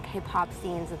from like hip hop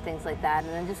scenes and things like that,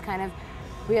 and then just kind of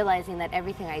realizing that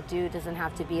everything I do doesn't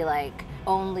have to be like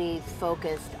only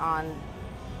focused on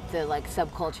the like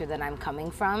subculture that I'm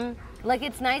coming from. Like,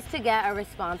 it's nice to get a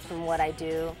response from what I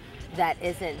do that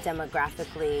isn't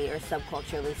demographically or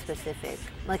subculturally specific.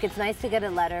 Like, it's nice to get a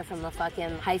letter from a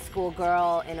fucking high school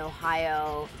girl in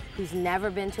Ohio who's never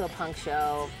been to a punk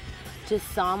show, just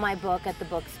saw my book at the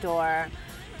bookstore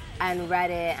and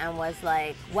read it and was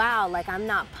like, wow, like, I'm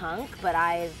not punk, but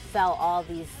I felt all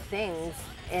these things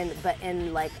but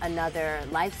in like another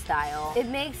lifestyle. It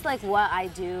makes like what I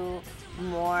do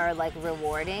more like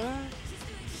rewarding.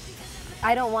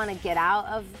 I don't want to get out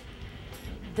of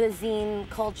the zine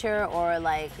culture or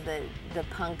like the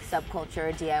punk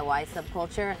subculture, DIY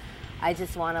subculture. I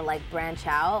just want to like branch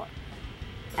out,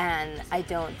 and I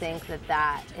don't think that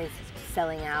that is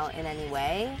selling out in any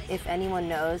way. If anyone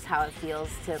knows how it feels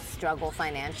to struggle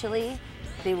financially,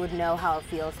 they would know how it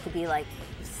feels to be like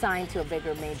signed to a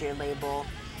bigger major label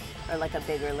or like a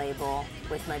bigger label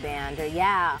with my band, or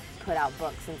put out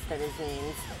books instead of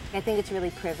zines. I think it's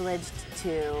really privileged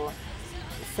to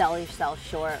sell yourself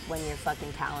short when you're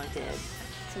fucking talented.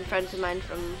 Some friends of mine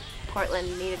from Portland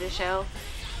needed a show,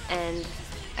 and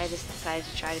I just decided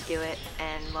to try to do it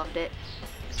and loved it.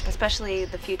 Especially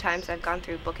the few times I've gone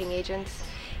through booking agents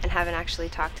and haven't actually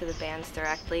talked to the bands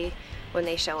directly. When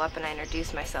they show up and I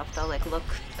introduce myself, they'll like look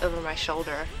over my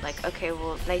shoulder like, okay,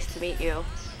 well, nice to meet you,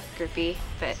 groupie,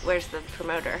 but where's the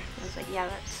promoter? I was like, yeah,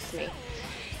 that's me.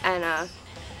 And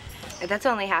that's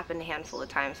only happened a handful of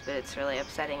times, but it's really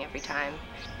upsetting every time.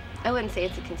 I wouldn't say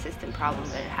it's a consistent problem,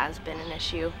 but it has been an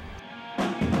issue.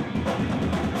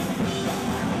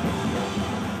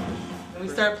 When we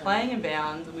started playing in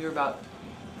bands, we were about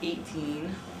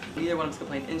 18. Neither one of us could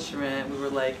play an instrument. We were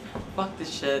like, fuck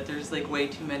this shit. There's like way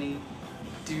too many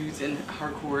dudes in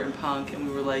hardcore and punk, and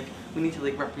we were like, we need to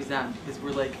like represent because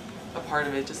we're like a part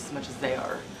of it just as much as they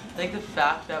are. I think the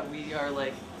fact that we are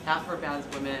like half our band's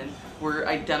women, we're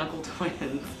identical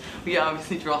twins, we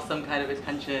obviously draw some kind of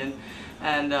attention,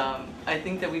 and I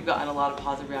think that we've gotten a lot of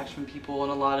positive reaction from people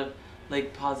and a lot of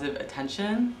like positive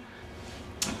attention.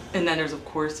 And then there's of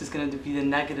course just going to be the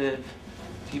negative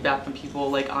feedback from people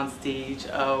like on stage,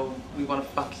 oh, we want to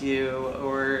fuck you,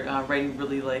 or writing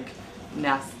really like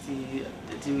nasty,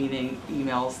 demeaning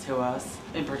emails to us,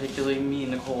 in particularly me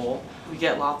and Nicole. We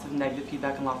get lots of negative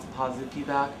feedback and lots of positive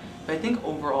feedback, but I think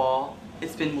overall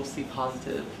it's been mostly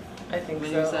positive. I think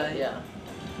Would so, you say? yeah.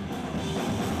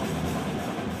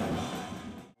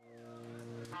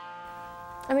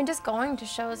 I mean, just going to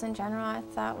shows in general, I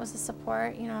thought was a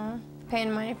support, you know.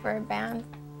 Paying money for a band,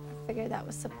 I figured that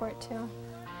was support too.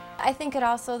 I think it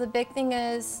also, the big thing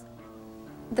is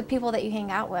the people that you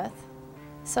hang out with.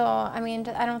 So, I mean,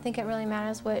 I don't think it really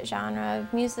matters what genre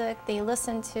of music they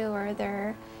listen to or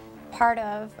they're part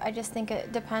of. I just think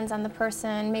it depends on the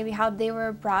person, maybe how they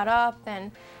were brought up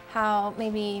and how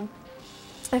maybe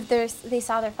if they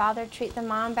saw their father treat their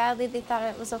mom badly, they thought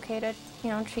it was okay to,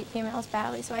 you know, treat females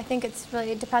badly. So I think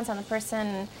it depends on the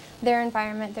person, their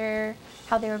environment,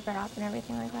 how they were brought up and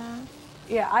everything like that.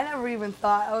 Yeah, I never even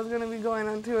thought I was gonna be going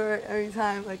on tour every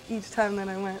time. Like each time that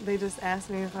I went, they just asked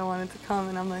me if I wanted to come,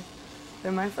 and I'm like,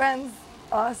 they're my friends,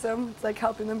 awesome. It's like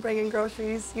helping them bring in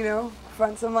groceries, you know,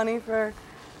 front some money for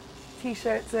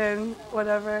t-shirts and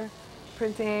whatever,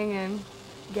 printing and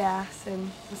gas and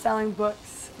selling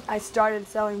books. I started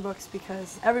selling books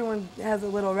because everyone has a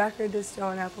little record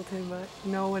distro in Appleton, but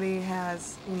nobody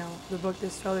has, you know, the book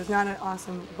distro. There's not an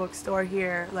awesome bookstore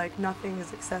here. Like, nothing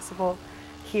is accessible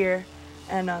here.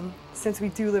 And since we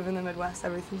do live in the Midwest,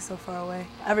 everything's so far away.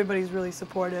 Everybody's really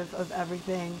supportive of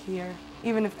everything here.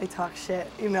 Even if they talk shit,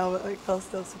 you know, but like, they'll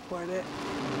still support it.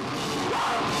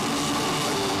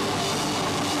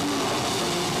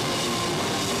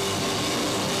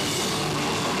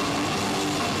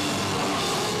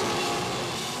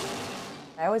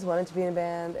 I always wanted to be in a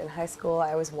band in high school.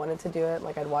 I always wanted to do it.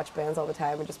 Like, I'd watch bands all the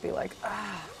time and just be like,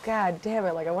 ah, God damn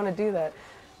it, like, I want to do that.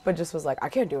 But just was like, I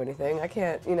can't do anything. I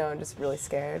can't, you know, I'm just really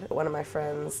scared. One of my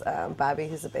friends, Bobby,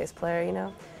 who's a bass player, you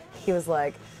know, he was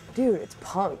like, dude, it's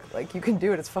punk. Like, you can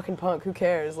do it. It's fucking punk. Who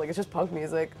cares? Like, it's just punk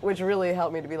music, which really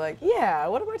helped me to be like, yeah,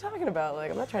 what am I talking about? Like,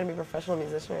 I'm not trying to be a professional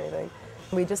musician or anything.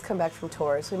 We just come back from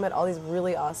tours. So we met all these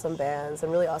really awesome bands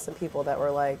and really awesome people that were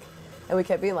like, and we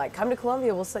kept being like, come to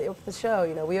Columbia, we'll set you up with the show,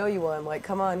 you know, we owe you one, like,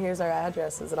 come on, here's our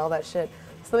addresses and all that shit.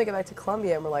 So then we get back to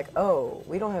Columbia and we're like, oh,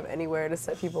 we don't have anywhere to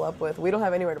set people up with, we don't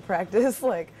have anywhere to practice,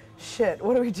 like, shit,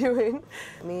 what are we doing?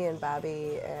 Me and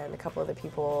Bobby and a couple other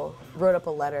people wrote up a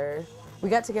letter. We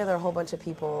got together a whole bunch of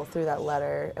people through that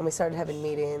letter and we started having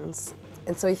meetings.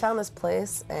 And so we found this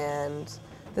place, and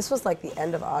this was like the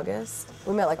end of August.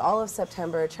 We met like all of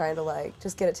September trying to like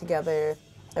just get it together.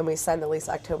 and we signed the lease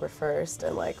October 1st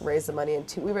and like raised the money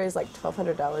we raised like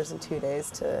 $1,200 in 2 days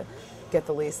to get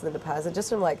the lease and the deposit, just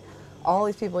from like all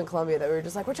these people in Columbia that were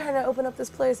just like, we're trying to open up this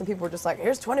place, and people were just like,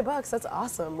 here's $20, that's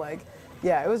awesome. Like,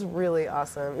 yeah, it was really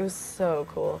awesome. It was so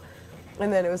cool.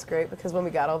 And then it was great because when we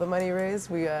got all the money raised,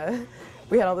 we had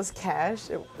all this cash.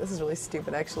 This is really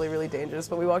stupid, actually, really dangerous,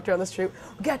 but we walked around the street,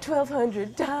 we got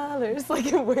 $1,200,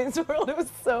 like in Wayne's World. It was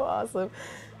so awesome.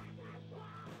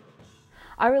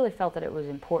 I really felt that it was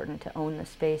important to own the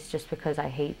space just because I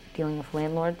hate dealing with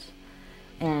landlords.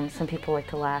 And some people like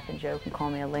to laugh and joke and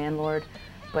call me a landlord,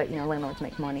 but you know, landlords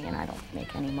make money and I don't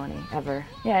make any money, ever.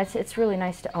 Yeah, it's really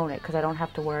nice to own it because I don't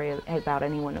have to worry about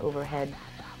anyone overhead,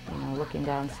 you know, looking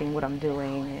down, seeing what I'm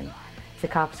doing. And if the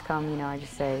cops come, you know, I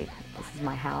just say, this is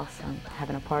my house, I'm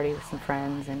having a party with some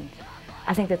friends, and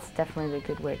I think that's definitely the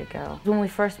good way to go. When we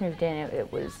first moved in,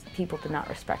 it was, people did not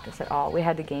respect us at all. We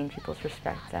had to gain people's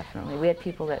respect, definitely. We had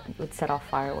people that would set off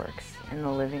fireworks in the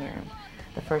living room.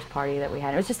 The first party that we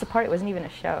had, it was just a party, it wasn't even a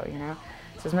show, you know?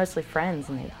 So it was mostly friends,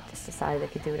 and they just decided they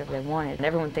could do whatever they wanted. And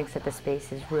everyone thinks that the space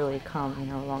has really come, you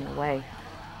know, along the way.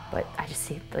 But I just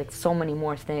see like so many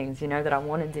more things, you know, that I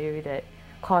want to do that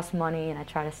cost money, and I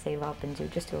try to save up and do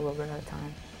a little bit at a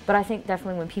time. But I think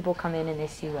definitely when people come in and they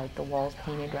see like the walls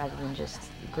painted rather than just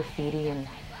graffiti, and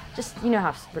just, you know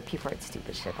how people write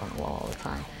stupid shit on the wall all the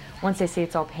time. Once they see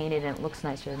it's all painted and it looks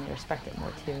nicer, then they respect it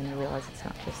more too, and they realize it's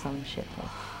not just some shit.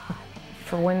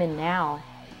 For women now,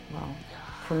 well,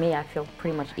 for me, I feel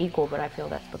pretty much equal, but I feel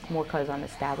that's more because I'm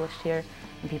established here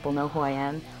and people know who I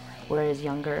am, whereas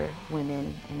younger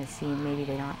women in the scene, maybe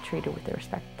they're not treated with the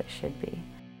respect that should be.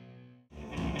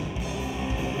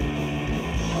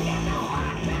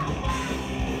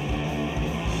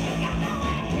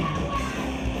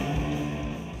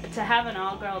 To have an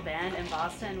all-girl band in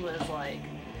Boston was like,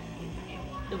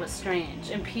 it was strange,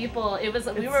 and people, we were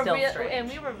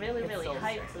really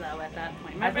hyped though at that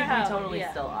point. Remember I think how, we totally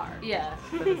still are. Yeah.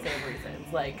 For the same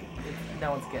reasons. Like,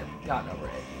 no one's gotten over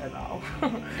it at all.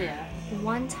 Yeah.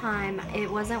 One time,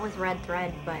 it wasn't with Red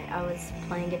Thread, but I was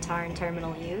playing guitar in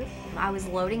Terminal Youth. I was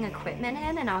loading equipment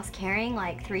in, and I was carrying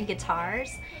like 3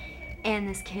 guitars, and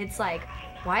this kid's like,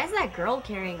 why is that girl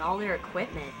carrying all their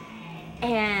equipment?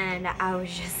 And I was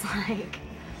just like,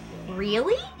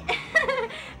 really?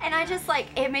 And I just like,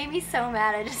 it made me so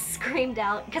mad. I just screamed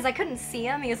out because I couldn't see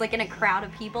him. He was like in a crowd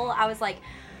of people. I was like,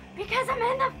 because I'm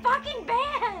in the fucking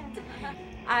band.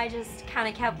 I just kind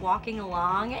of kept walking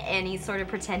along, and he sort of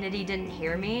pretended he didn't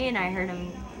hear me, and I heard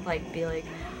him like be like,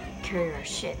 carry your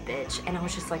shit, bitch. And I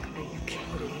was just like, are you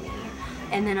kidding me?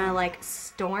 And then I like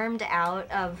stormed out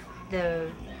of the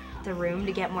room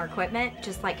to get more equipment,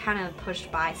 just like kind of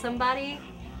pushed by somebody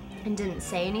and didn't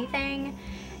say anything.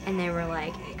 And they were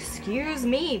like, excuse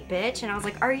me, bitch. And I was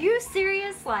like, are you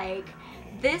serious? Like,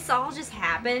 this all just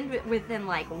happened within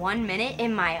like 1 minute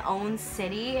in my own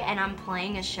city, and I'm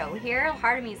playing a show here?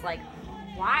 Part of me is like,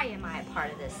 why am I a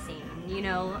part of this scene, you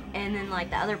know? And then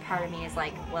like the other part of me is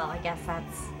like, well, I guess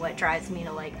that's what drives me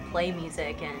to like play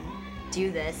music and do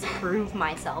this, prove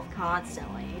myself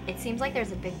constantly. It seems like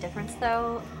there's a big difference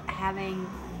though, having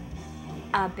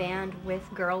a band with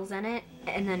girls in it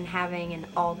and then having an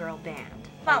all-girl band.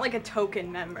 Not like a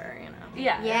token member, you know.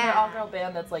 Yeah, an all-girl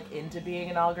band that's like into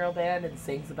being an all-girl band and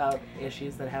sings about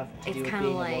issues that have to do with being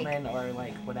a woman or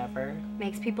like whatever.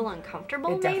 Makes people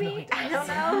uncomfortable, It maybe? definitely does. I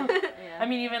don't know. I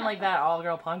mean, even like that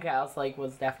all-girl punk house like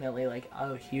was definitely like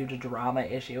a huge drama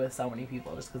issue with so many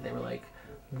people just because they were like,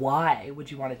 why would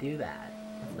you want to do that?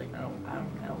 It's like, no, I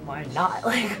don't know, why not?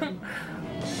 Like.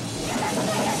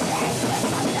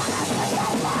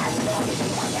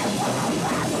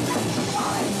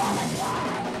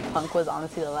 Punk was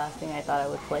honestly the last thing I thought I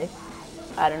would play.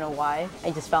 I don't know why.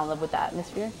 I just fell in love with the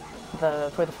atmosphere.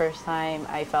 For the first time,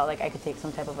 I felt like I could take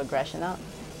some type of aggression out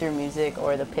through music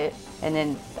or the pit. And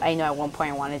then I know at one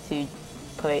point I wanted to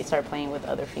start playing with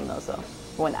other females though.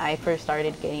 When I first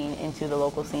started getting into the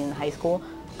local scene in high school,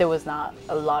 there was not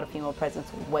a lot of female presence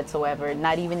whatsoever,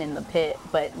 not even in the pit.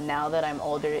 But now that I'm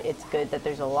older, it's good that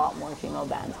there's a lot more female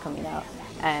bands coming out.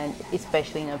 And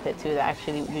especially in the pit too, they're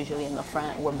actually usually in the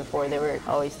front, where before they were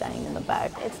always standing in the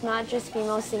back. It's not just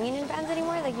females singing in bands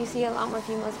anymore. Like, you see a lot more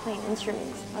females playing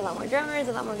instruments, a lot more drummers,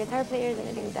 a lot more guitar players, and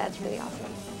I think that's really awesome.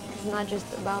 It's not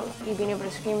just about you being able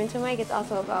to scream into a mic, it's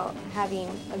also about having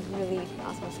a really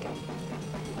awesome skill.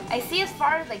 I see as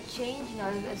far as like change, you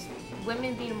know, as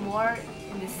women being more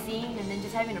in the scene and then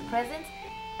just having a presence,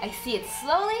 I see it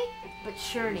slowly but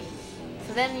surely.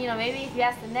 So then, you know, maybe if you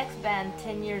ask the next band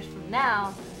 10 years from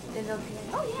now, then they'll be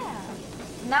like, oh yeah.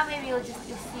 So now maybe you'll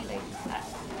see like.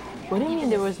 What do you mean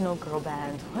there was no girl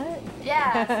band? What?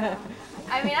 Yeah.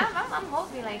 I mean, I'm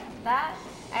hoping like that.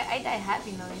 I die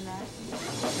happy knowing that.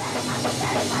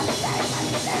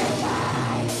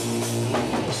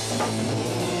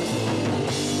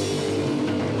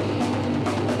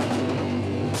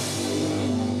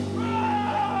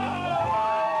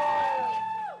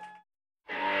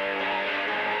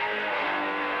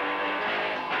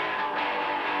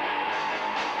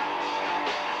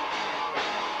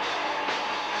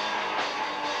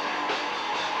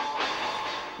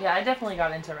 Yeah, I definitely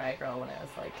got into Riot Grrrl when I was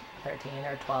like 13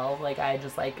 or 12. Like I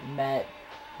just like met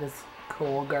this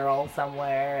cool girl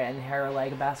somewhere, and her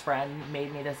like best friend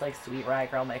made me this like sweet Riot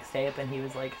Grrrl mixtape, and he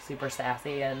was like super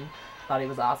sassy and thought he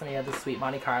was awesome. He had this sweet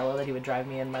Monte Carlo that he would drive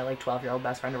me and my like 12-year-old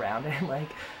best friend around in, like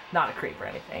not a creep or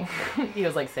anything. He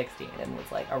was like 16 and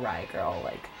was like a Riot Grrrl,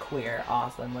 like queer,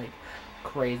 awesome, like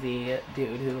crazy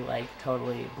dude who like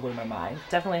totally blew my mind.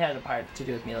 Definitely had a part to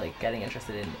do with me like getting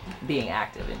interested in being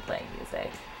active in playing music.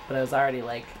 But I was already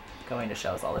like going to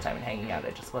shows all the time and hanging out.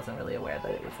 I just wasn't really aware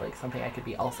that it was like something I could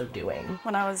be also doing.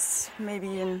 When I was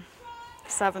maybe in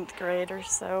 7th grade or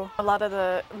so, a lot of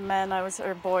the men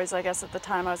or boys I guess at the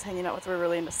time I was hanging out with were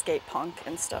really into skate punk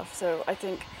and stuff. So I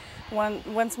think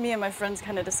once me and my friends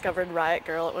kind of discovered Riot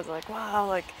Grrrl, it was like, wow,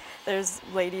 like there's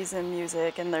ladies in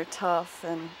music and they're tough,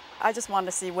 and I just wanted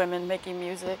to see women making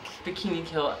music. Bikini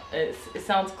Kill, it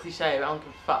sounds cliche, but I don't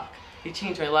give a fuck. They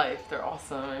changed my life. They're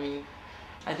awesome. I mean,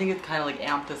 I think it's kind of like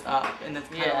amped us up, and that's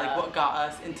kind of like what got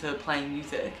us into playing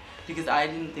music, because I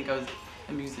didn't think I was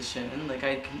a musician. Like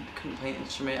I couldn't play an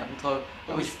instrument until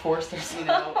we forced ourselves, you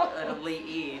know, at a late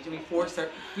age, and we forced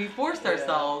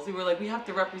ourselves. We were like, we have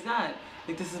to represent.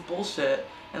 Like this is bullshit.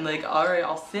 And like, all right,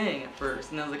 I'll sing at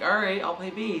first, and I was like, all right, I'll play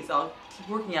bass. I'll keep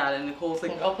working at it. And Nicole's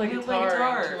like, I'll play guitar.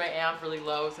 I'll turn my amp really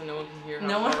low so no one can hear.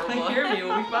 No one can hear me.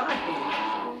 We'll be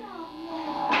fine.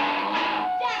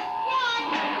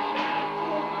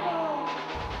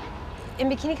 In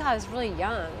Bikini Kill, I was really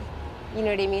young. You know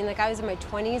what I mean? Like I was in my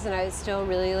 20s and I was still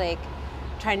really like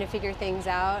trying to figure things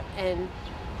out. And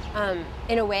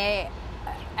in a way,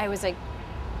 I was like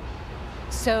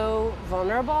so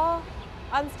vulnerable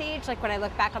on stage. Like when I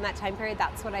look back on that time period,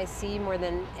 that's what I see more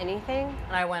than anything.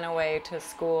 I went away to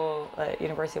school at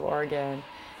University of Oregon,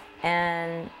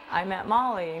 and I met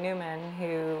Molly Newman,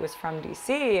 who was from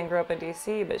DC and grew up in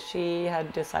DC, but she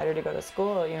had decided to go to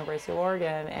school at University of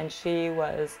Oregon, and she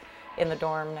was in the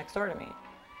dorm next door to me.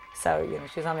 So, you know,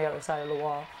 she's on the other side of the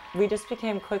wall. We just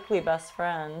became quickly best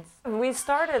friends. We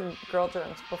started Girl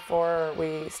Drums before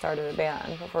we started a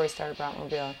band, before we started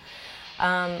Bratmobile.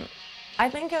 I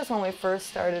think it was when we first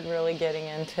started really getting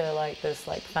into like this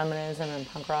like feminism and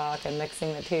punk rock and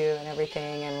mixing the two and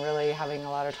everything, and really having a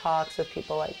lot of talks with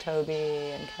people like Toby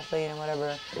and Kathleen and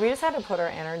whatever. We just had to put our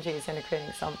energies into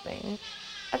creating something.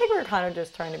 I think we were kind of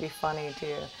just trying to be funny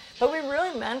too. But we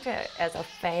really meant it as a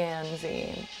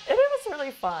fanzine. It was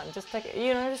really fun, just like,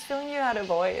 you know, just feeling you had a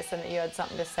voice and that you had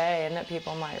something to say and that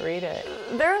people might read it.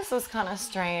 There was this kind of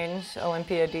strange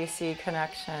Olympia DC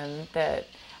connection that,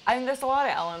 I mean, there's a lot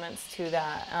of elements to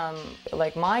that.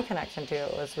 Like my connection to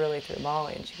it was really through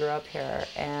Molly, and she grew up here.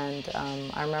 And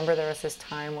I remember there was this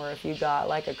time where if you got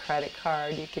like a credit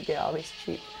card, you could get all these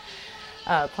cheap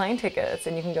plane tickets,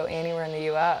 and you can go anywhere in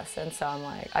the US. And so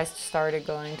I started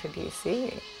going to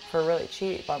DC for really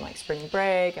cheap on like spring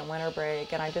break and winter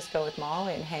break, and I just go with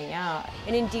Molly and hang out.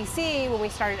 And in DC, when we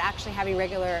started actually having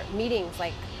regular meetings,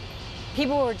 like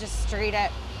people were just straight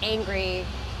up angry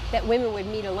that women would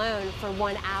meet alone for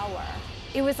 1 hour.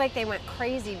 It was like they went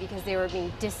crazy because they were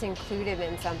being disincluded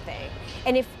in something.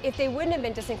 And if they wouldn't have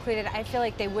been disincluded, I feel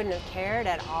like they wouldn't have cared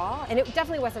at all. And it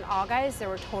definitely wasn't all guys, there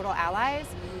were total allies.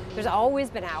 There's always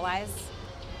been allies.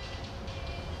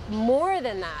 More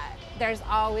than that, there's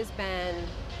always been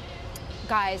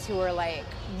guys who were like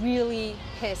really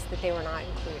pissed that they were not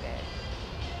included.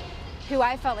 Who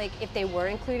I felt like if they were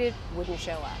included, wouldn't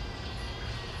show up.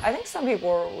 I think some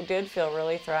people did feel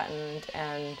really threatened,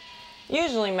 and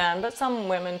usually men, but some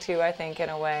women too, I think, in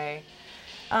a way.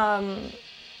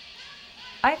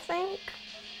 I think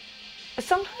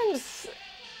sometimes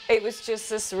it was just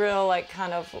this real like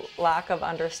kind of lack of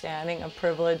understanding of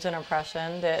privilege and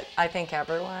oppression that I think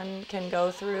everyone can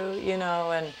go through, you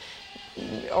know, and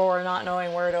or not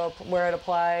knowing where it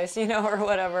applies, you know, or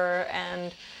whatever.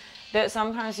 And that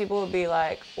sometimes people would be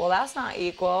like, well, that's not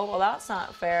equal, well, that's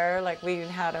not fair. Like we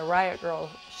had a Riot Grrrl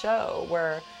show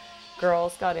where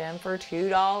girls got in for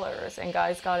 $2 and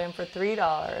guys got in for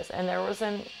 $3, and there was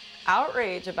an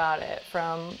outrage about it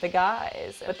from the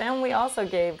guys. But then we also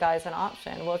gave guys an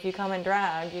option. Well, if you come in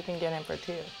drag, you can get in for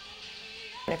 $2.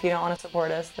 If you don't want to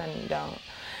support us, then don't.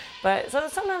 But so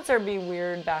sometimes there'd be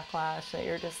weird backlash that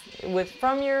you're just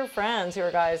from your friends who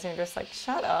are guys, and you're just like,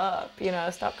 shut up, you know,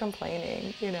 stop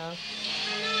complaining, you know.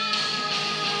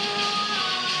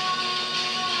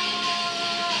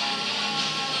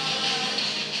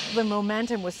 The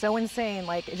momentum was so insane,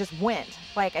 like it just went.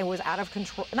 Like it was out of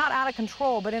control, not out of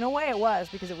control, but in a way it was,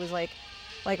 because it was like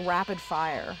rapid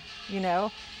fire, you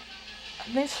know?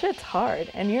 This shit's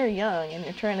hard, and you're young, and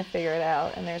you're trying to figure it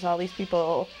out, and there's all these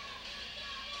people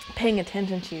paying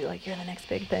attention to you, like you're the next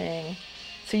big thing.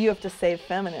 So you have to save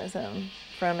feminism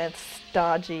from its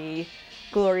stodgy,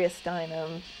 Gloria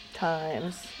Steinem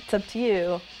times. It's up to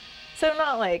you. So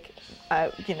not like,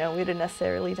 you know, we'd have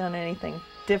necessarily done anything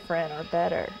different or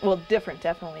better. Well, different,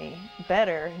 definitely.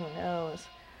 Better, who knows?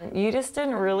 You just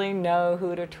didn't really know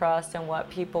who to trust and what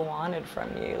people wanted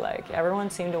from you. Like, everyone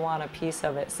seemed to want a piece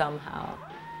of it somehow.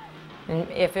 And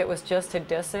if it was just to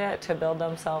diss it, to build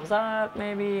themselves up,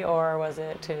 maybe, or was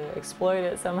it to exploit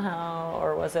it somehow,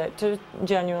 or was it to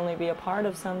genuinely be a part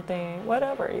of something,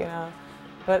 whatever, you know.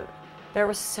 But there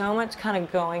was so much kind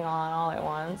of going on all at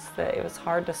once that it was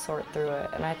hard to sort through it.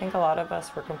 And I think a lot of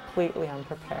us were completely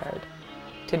unprepared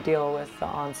to deal with the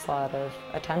onslaught of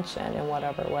attention in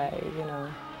whatever way, you know.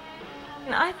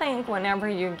 And I think whenever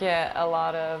you get a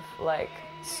lot of like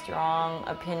strong,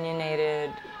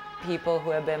 opinionated people who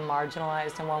have been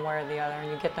marginalized in one way or the other, and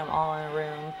you get them all in a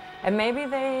room, and maybe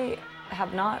they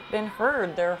have not been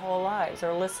heard their whole lives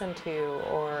or listened to,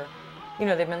 or, you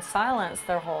know, they've been silenced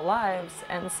their whole lives,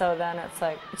 and so then it's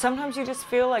like, sometimes you just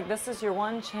feel like this is your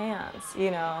one chance,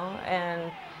 you know,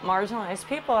 and marginalized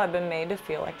people have been made to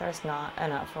feel like there's not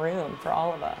enough room for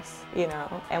all of us, you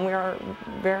know, and we are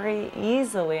very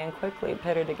easily and quickly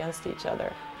pitted against each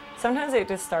other. Sometimes it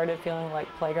just started feeling like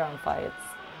playground fights,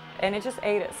 and it just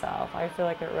ate itself. I feel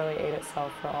like it really ate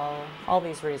itself for all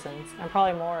these reasons, and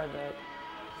probably more that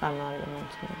I'm not even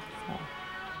mentioning. So.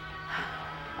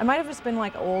 I might have just been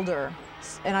like older,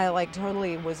 and I like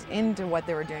totally was into what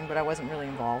they were doing, but I wasn't really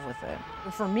involved with it.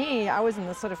 For me, I was in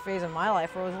this sort of phase in my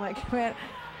life where I was like, man,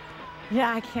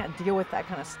 yeah, I can't deal with that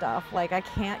kind of stuff. Like, I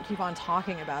can't keep on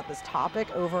talking about this topic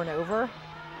over and over.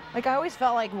 Like, I always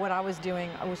felt like what I was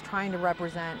doing, I was trying to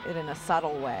represent it in a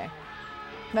subtle way.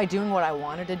 By doing what I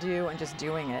wanted to do and just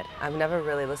doing it. I've never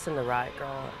really listened to Riot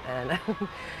Grrrl, and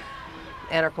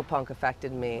anarcho-punk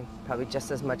affected me probably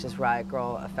just as much as Riot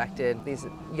Grrrl affected these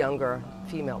younger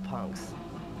female punks.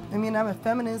 I mean, I'm a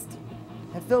feminist,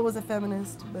 and Phil was a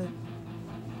feminist, but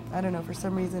I don't know, for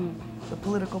some reason, the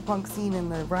political punk scene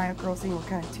and the Riot Grrrl scene were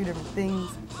kind of two different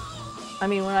things. I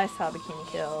mean, when I saw Bikini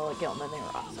Kill, Gilman, they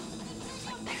were awesome. I was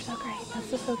like, they're so great, that's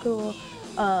just so cool.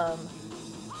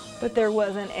 But there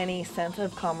wasn't any sense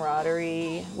of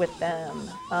camaraderie with them.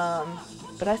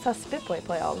 But I saw Spitboy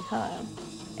play all the time,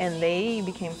 and they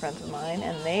became friends of mine,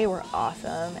 and they were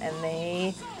awesome, and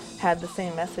they had the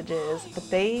same messages. But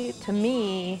they, to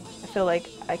me, I feel like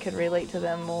I could relate to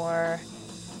them more.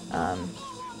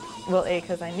 Well, A,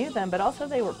 because I knew them, but also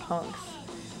they were punks.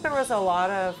 There was a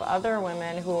lot of other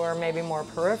women who were maybe more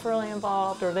peripherally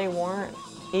involved, or they weren't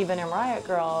even in Riot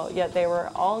Grrrl, yet they were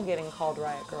all getting called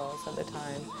Riot Grrrls at the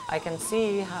time. I can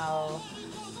see how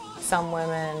some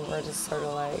women were just sort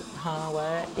of like, huh,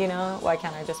 what? You know, why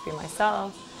can't I just be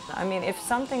myself? I mean, if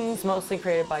something's mostly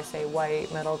created by, say,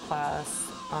 white, middle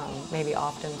class, maybe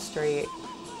often straight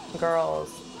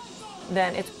girls,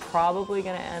 then it's probably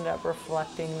going to end up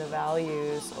reflecting the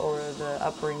values or the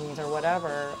upbringings or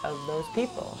whatever of those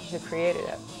people who created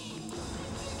it.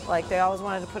 Like, they always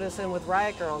wanted to put us in with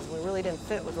Riot Grrrls. We really didn't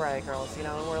fit with Riot Grrrls, you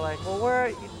know, and we're like,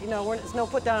 well, it's no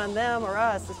put down on them or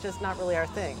us, it's just not really our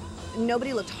thing.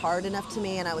 Nobody looked hard enough to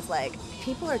me, and I was like,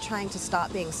 people are trying to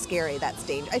stop being scary, that's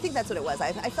dangerous. I think that's what it was.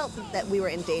 I felt that we were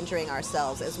endangering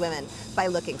ourselves as women by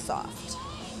looking soft.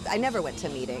 I never went to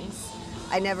meetings.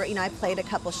 I never, I played a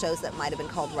couple shows that might have been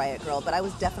called Riot Grrrl, but I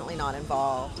was definitely not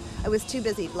involved. I was too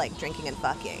busy, like, drinking and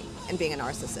fucking and being a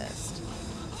narcissist.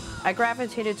 I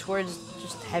gravitated towards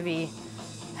just heavy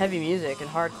music and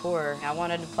hardcore. I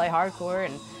wanted to play hardcore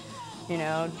and,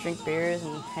 drink beers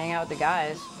and hang out with the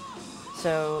guys.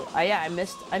 So, I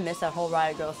missed that whole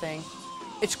Riot Grrrl thing.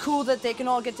 It's cool that they can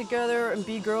all get together and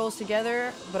be girls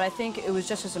together, but I think it was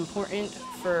just as important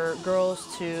for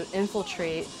girls to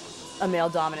infiltrate a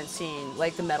male-dominant scene,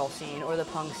 like the metal scene or the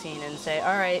punk scene, and say,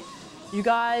 all right, you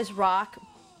guys rock,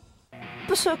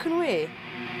 but so can we.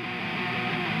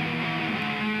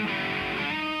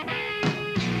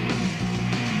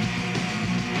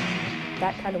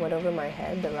 That kind of went over my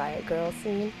head, the Riot Grrrl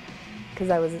scene, because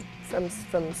I was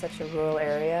from such a rural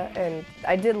area, and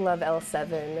I did love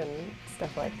L7 and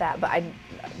stuff like that, but I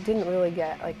didn't really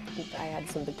get, like, I had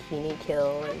some Bikini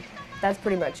Kill and that's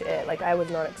pretty much it. Like, I was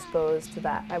not exposed to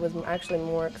that. I was actually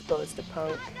more exposed to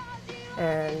punk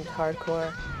and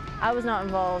hardcore. I was not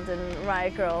involved in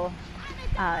Riot Grrrl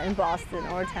in Boston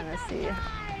or Tennessee.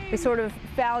 We sort of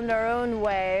found our own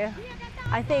way.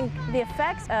 I think the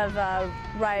effects of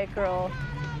Riot Grrrl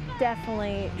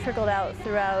definitely trickled out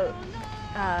throughout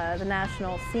the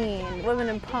national scene. Women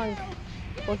in punk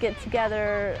will get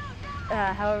together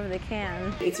however they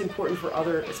can. It's important for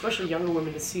other, especially younger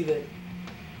women, to see that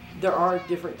there are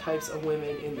different types of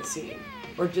women in the scene,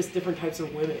 or just different types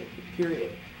of women,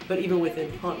 period. But even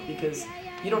within punk, because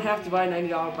you don't have to buy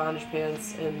 $90 bondage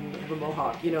pants and have a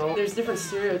mohawk, you know? There's different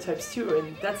stereotypes too,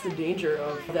 and that's the danger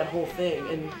of that whole thing,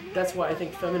 and that's why I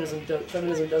think feminism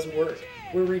does work.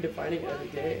 We're redefining it every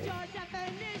day.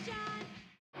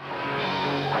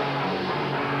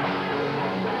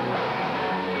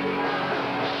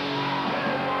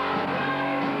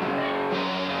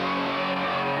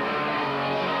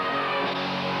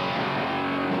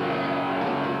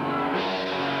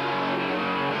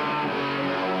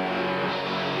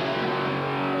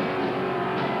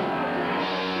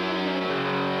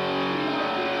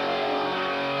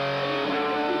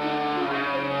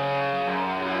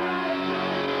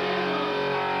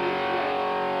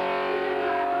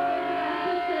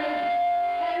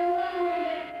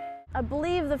 I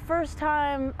believe the first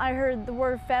time I heard the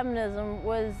word feminism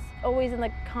was always in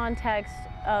the context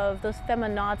of those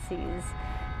feminazis,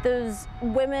 those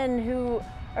women who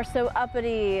are so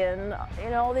uppity and, you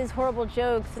know, all these horrible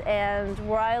jokes. And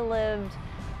where I lived,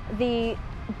 the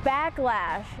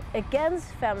backlash against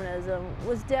feminism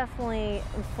was definitely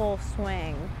in full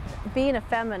swing. Being a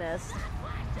feminist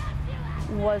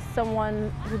was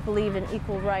someone who believed in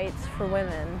equal rights for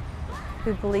women,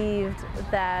 who believed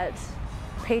that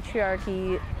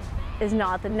patriarchy is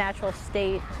not the natural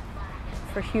state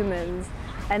for humans,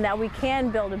 and that we can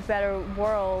build a better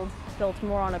world built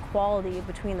more on equality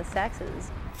between the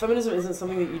sexes. Feminism isn't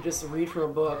something that you just read from a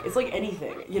book. It's like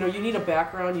anything. You know, you need a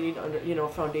background, you need a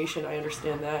foundation, I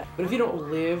understand that. But if you don't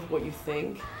live what you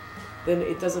think, then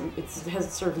it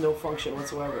has served no function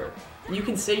whatsoever. You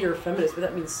can say you're a feminist, but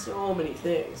that means so many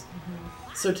things.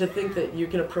 Mm-hmm. So to think that you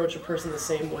can approach a person the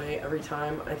same way every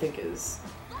time, I think is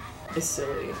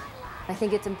silly. I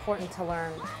think it's important to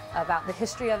learn about the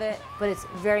history of it, but it's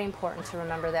very important to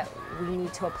remember that we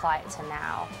need to apply it to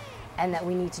now, and that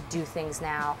we need to do things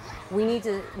now. We need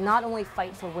to not only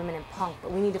fight for women in punk,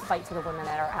 but we need to fight for the women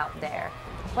that are out there.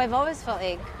 Well, I've always felt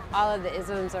like all of the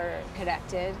isms are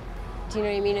connected. Do you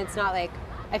know what I mean? It's not like,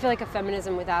 I feel like a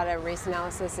feminism without a race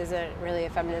analysis isn't really a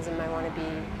feminism I want to be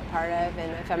a part of,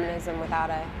 and a feminism without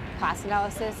a class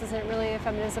analysis isn't really a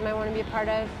feminism I want to be a part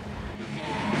of.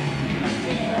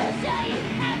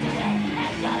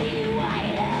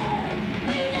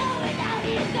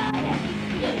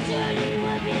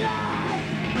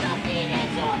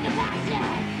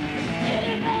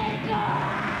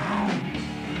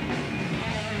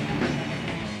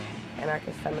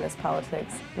 Anarcho-feminist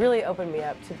politics really opened me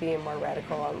up to being more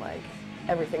radical on like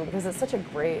everything, because it's such a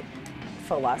great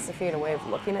philosophy and a way of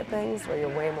looking at things where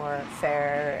you're way more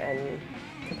fair and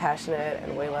compassionate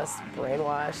and way less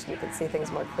brainwashed. You can see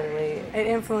things more clearly. It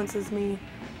influences me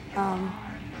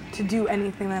to do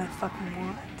anything that I fucking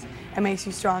want. It makes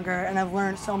you stronger, and I've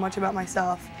learned so much about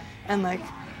myself, and like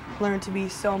learned to be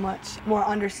so much more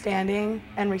understanding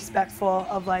and respectful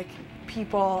of like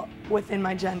people within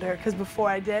my gender. Because before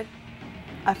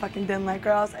I fucking didn't like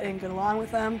girls. I didn't get along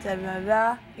with them,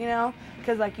 da-da-da-da, you know?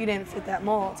 Because, like, you didn't fit that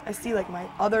mold. I see, like, my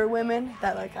other women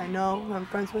that, like, I know, who I'm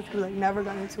friends with, who, like, never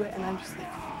got into it, and I'm just like...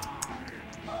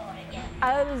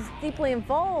 I was deeply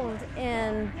involved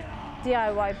in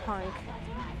DIY punk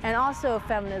and also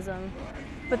feminism,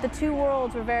 but the two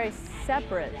worlds were very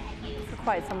separate for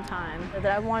quite some time.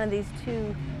 That I wanted these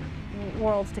two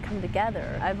worlds to come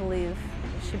together. I believe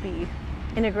it should be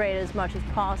integrated as much as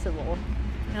possible.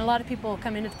 And a lot of people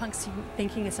come into the punk scene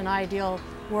thinking it's an ideal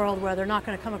world where they're not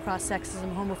going to come across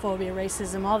sexism, homophobia,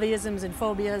 racism, all the isms and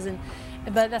phobias,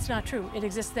 but that's not true. It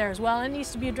exists there as well, and it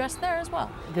needs to be addressed there as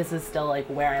well. This is still like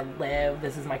where I live.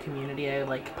 This is my community.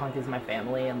 Like punk is my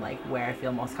family, and like where I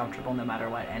feel most comfortable no matter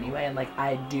what anyway. And like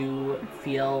I do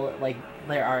feel like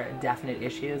there are definite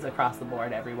issues across the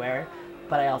board everywhere.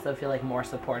 But I also feel like more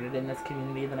supported in this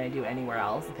community than I do anywhere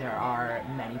else. There are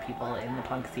many people in the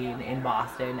punk scene in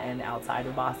Boston and outside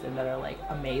of Boston that are like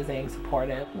amazing,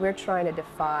 supportive. We're trying to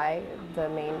defy the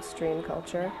mainstream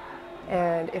culture,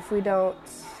 and if we don't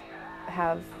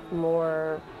have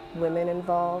more women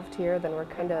involved here, then we're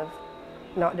kind of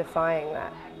not defying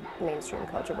that mainstream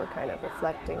culture, we're kind of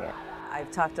reflecting it. I've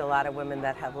talked to a lot of women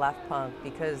that have left punk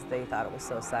because they thought it was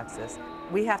so sexist.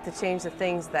 We have to change the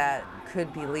things that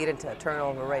could be leading to a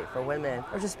turnover rate for women,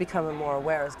 or just becoming more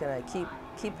aware is going to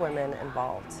keep women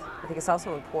involved. I think it's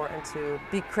also important to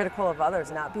be critical of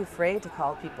others, not be afraid to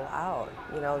call people out.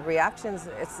 You know, reactions,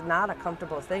 it's not a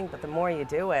comfortable thing, but the more you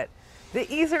do it, the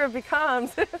easier it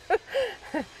becomes.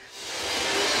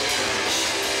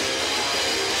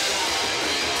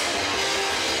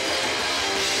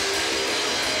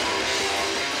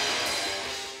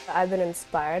 I've been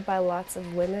inspired by lots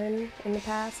of women in the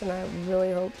past, and I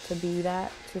really hope to be that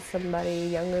to somebody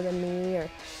younger than me or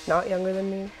not younger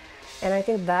than me. And I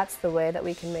think that's the way that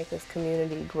we can make this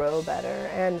community grow better,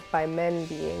 and by men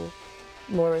being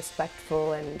more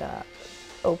respectful and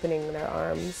opening their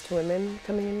arms to women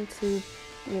coming into,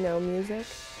 you know, music.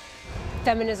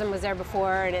 Feminism was there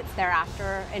before and it's there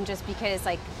after, and just because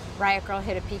like Riot Grrrl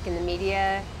hit a peak in the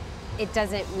media, it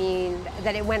doesn't mean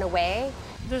that it went away.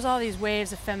 There's all these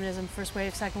waves of feminism, first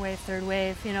wave, second wave, third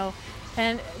wave, you know,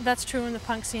 and that's true in the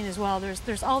punk scene as well.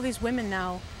 There's all these women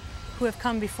now who have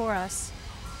come before us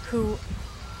who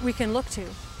we can look to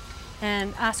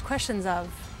and ask questions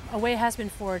of. A way has been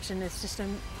forged, and it's just a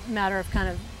matter of kind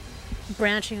of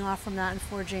branching off from that and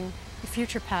forging the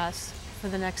future paths for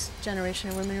the next generation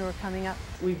of women who are coming up.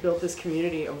 We've built this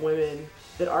community of women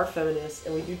that are feminists,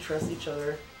 and we do trust each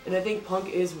other. And I think punk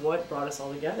is what brought us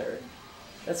all together.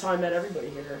 That's how I met everybody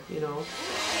here, you know.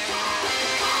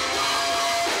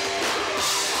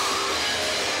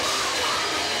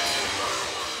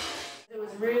 It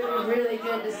was really, really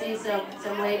good to see some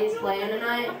ladies playing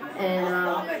tonight,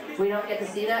 and we don't get to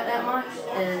see that much,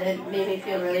 and it made me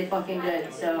feel really fucking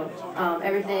good. So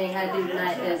everything I do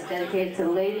tonight is dedicated to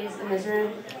the ladies in this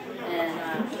room,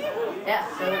 and yeah,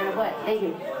 so we're gonna play. Thank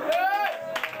you.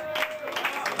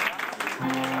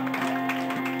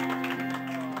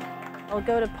 I'll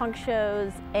go to punk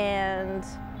shows and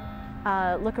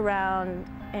look around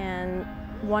and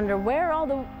wonder, where are all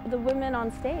the women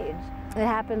on stage? It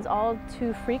happens all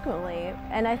too frequently,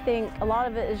 and I think a lot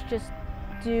of it is just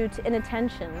due to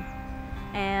inattention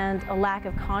and a lack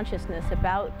of consciousness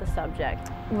about the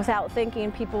subject. Without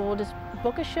thinking, people will just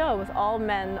book a show with all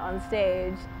men on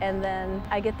stage, and then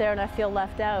I get there and I feel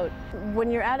left out. When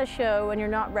you're at a show and you're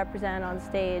not represented on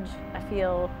stage, I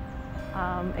feel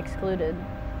excluded.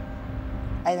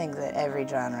 I think that every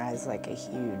genre has like a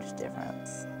huge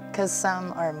difference, because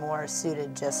some are more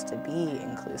suited just to be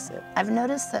inclusive. I've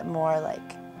noticed that more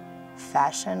like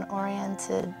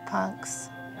fashion-oriented punks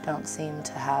don't seem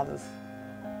to have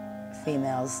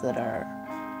females that are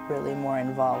really more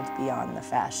involved beyond the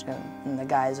fashion, and the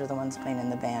guys are the ones playing in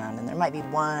the band, and there might be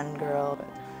one girl, but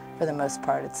for the most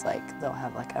part it's like they'll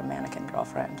have like a mannequin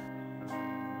girlfriend.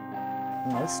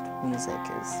 Most music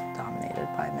is dominated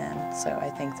by men, so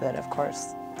I think that, of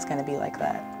course, it's going to be like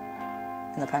that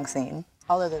in the punk scene.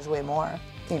 Although there's way more,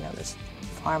 you know, there's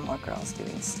far more girls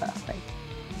doing stuff. Like,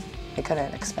 I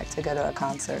couldn't expect to go to a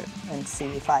concert and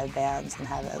see 5 bands and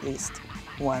have at least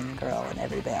one girl in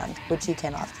every band, which you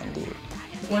can often do.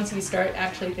 Once you start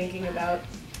actually thinking about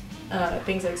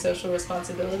things like social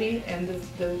responsibility and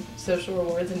the social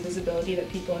rewards and visibility that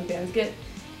people in bands get,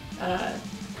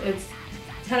 it's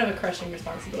kind of a crushing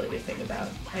responsibility to think about.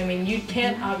 I mean, you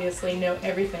can't obviously know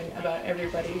everything about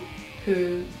everybody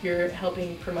who you're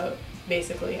helping promote,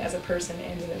 basically, as a person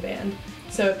and in a band.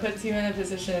 So it puts you in a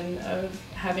position of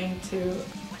having to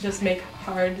just make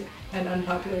hard and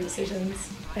unpopular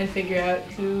decisions and figure out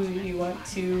who you want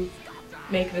to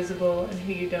make visible and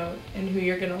who you don't, and who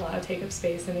you're going to allow to take up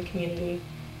space in the community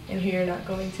and who you're not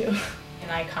going to.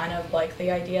 And I kind of like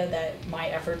the idea that my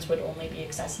efforts would only be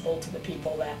accessible to the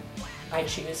people that I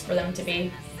choose for them to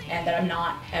be, and that I'm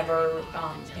not ever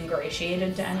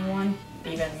ingratiated to anyone,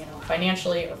 even, you know,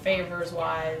 financially or favors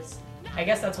wise. I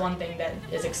guess that's one thing that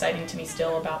is exciting to me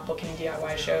still about booking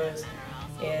DIY shows,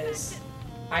 is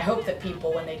I hope that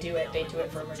people, when they do it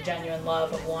from a genuine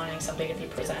love of wanting something to be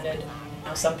presented. You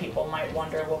know, some people might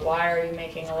wonder, well, why are you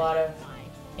making a lot of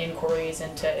inquiries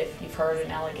into if you've heard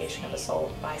an allegation of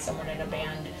assault by someone in a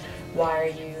band? Why are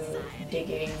you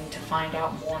digging to find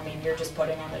out more? I mean, you're just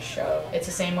putting on this show. It's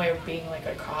the same way of being like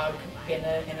a cog in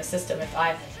a system. If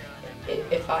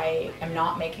I am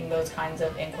not making those kinds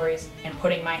of inquiries and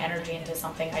putting my energy into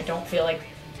something, I don't feel like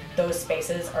those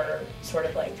spaces are sort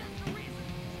of like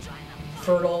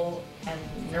fertile and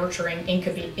nurturing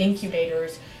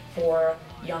incubators for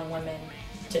young women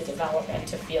to develop and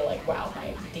to feel like, wow,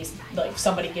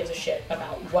 somebody gives a shit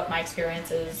about what my experience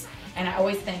is. And I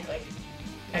always think, like,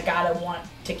 I gotta want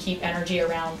to keep energy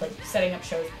around, like, setting up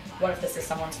shows. What if this is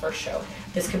someone's first show?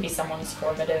 This could be someone's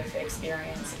formative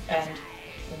experience. And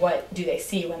what do they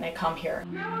see when they come here?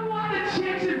 You don't want the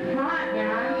chicks in front,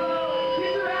 man.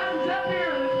 Get your asses up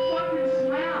here and let's fucking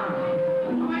slam.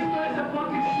 How am I supposed to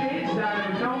fucking stage that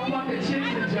and don't fucking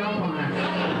chicks to jump on it?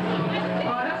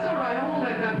 Oh, that's alright. I won't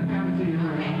let that happen to you,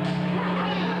 honey.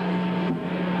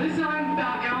 This song's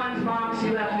about Ellen's mom. She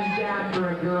left his dad for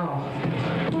a girl.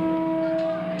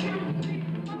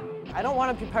 I don't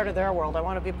want to be part of their world. I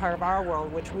want to be part of our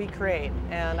world, which we create.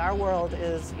 And our world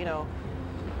is, you know,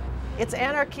 it's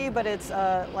anarchy, but it's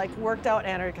like worked out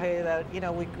anarchy that, you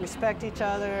know, we respect each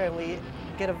other and we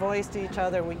get a voice to each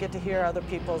other and we get to hear other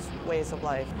people's ways of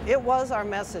life. It was our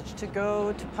message to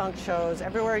go to punk shows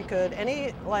everywhere we could.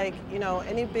 Any, like, you know,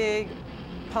 any big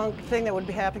punk thing that would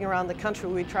be happening around the country,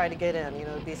 we'd try to get in. You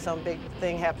know, it'd be some big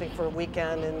thing happening for a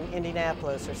weekend in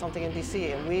Indianapolis or something in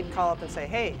DC, and we'd call up and say,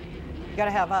 hey, you gotta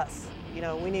have us. You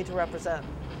know, we need to represent.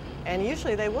 And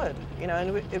usually they would, you know,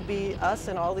 and it'd be us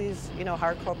and all these, you know,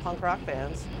 hardcore punk rock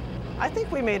bands. I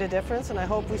think we made a difference, and I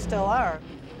hope we still are.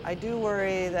 I do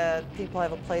worry that people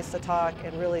have a place to talk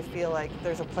and really feel like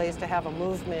there's a place to have a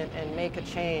movement and make a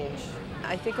change.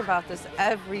 I think about this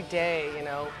every day, you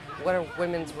know, what are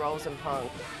women's roles in punk?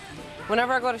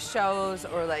 Whenever I go to shows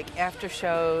or like after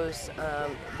shows,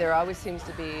 there always seems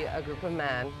to be a group of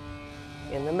men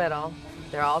in the middle.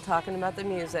 They're all talking about the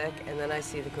music, and then I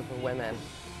see the group of women.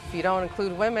 If you don't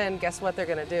include women, guess what they're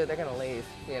gonna do? They're gonna leave,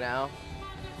 you know?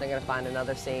 They're gonna find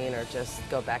another scene or just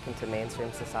go back into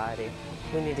mainstream society.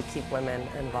 We need to keep women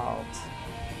involved.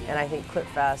 And I think Clip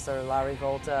Fest or La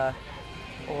Revolta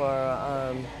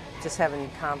or just having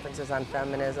conferences on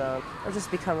feminism or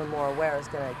just becoming more aware is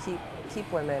gonna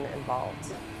keep women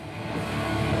involved.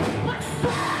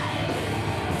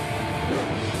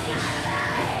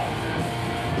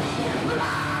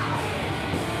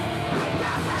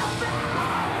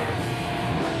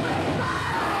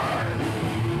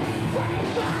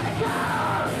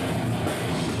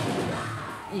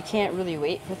 You can't really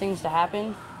wait for things to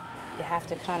happen. You have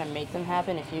to kind of make them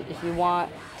happen. If you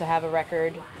want to have a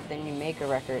record, then you make a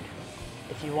record.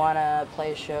 If you want to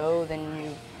play a show, then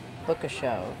you book a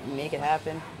show. You make it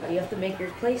happen. You have to make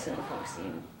your place in the punk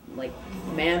scene. Like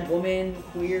man, woman,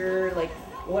 queer, like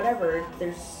whatever.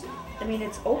 I mean,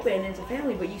 it's open, it's a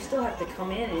family, but you still have to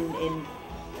come in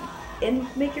and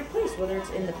make your place, whether it's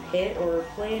in the pit or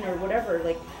playing or whatever.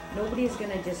 Like, nobody's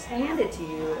gonna just hand it to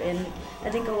you. And I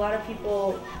think a lot of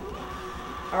people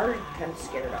are kind of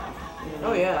scared off, you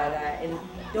know, by that, and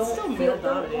don't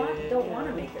want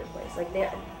to make their place. Like,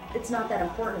 it's not that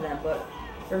important to them. But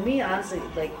for me, honestly,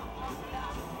 like,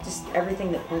 just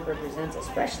everything that punk represents,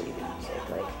 especially the music.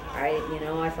 Like,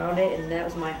 I found it, and that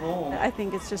was my home. I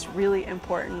think it's just really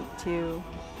important to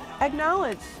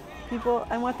acknowledge people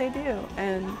and what they do,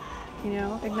 and you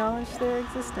know, acknowledge their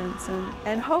existence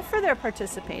and hope for their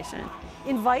participation.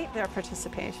 Invite their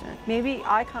participation. Maybe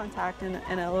eye contact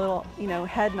and a little, you know,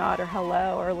 head nod or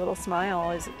hello or a little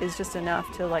smile is just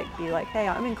enough to like be like, hey,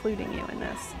 I'm including you in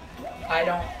this. I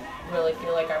don't really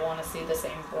feel like I want to see the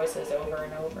same voices over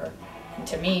and over. And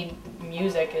to me,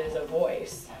 music is a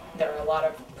voice. There are a lot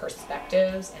of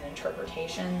perspectives and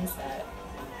interpretations that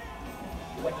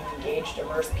when you engage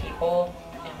diverse people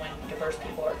and when diverse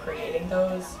people are creating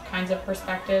those kinds of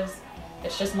perspectives,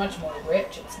 it's just much more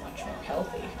rich, it's much more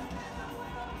healthy.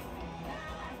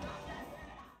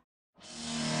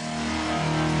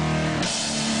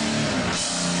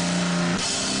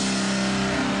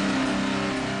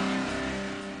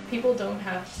 People don't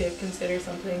have to consider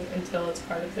something until it's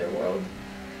part of their world,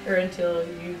 or until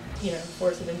you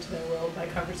force it into their world by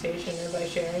conversation or by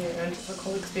sharing your own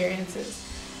difficult experiences.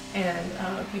 And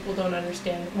people don't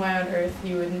understand why on earth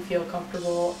you wouldn't feel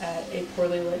comfortable at a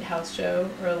poorly lit house show,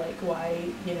 or like why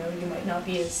you might not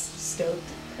be as stoked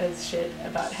as shit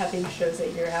about having shows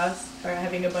at your house, or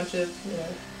having a bunch of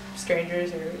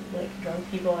strangers or like drunk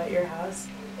people at your house.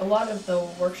 A lot of the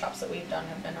workshops that we've done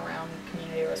have been around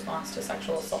community response to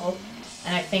sexual assault,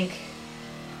 and I think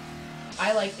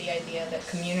I like the idea that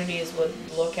communities would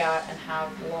look at and have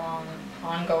long,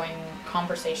 ongoing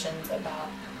conversations about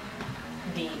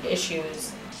the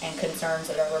issues and concerns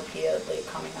that are repeatedly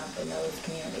coming up in those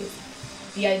communities.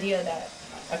 The idea that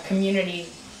a community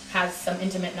has some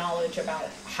intimate knowledge about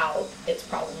how its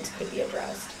problems could be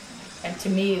addressed. And to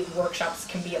me, workshops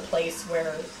can be a place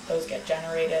where those get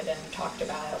generated and talked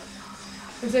about.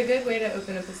 It's a good way to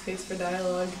open up a space for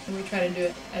dialogue, and we try to do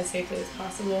it as safely as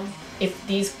possible. If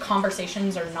these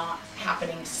conversations are not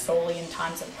happening solely in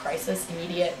times of crisis,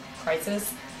 immediate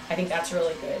crisis, I think that's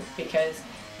really good, because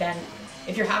then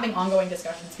if you're having ongoing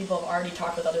discussions, people have already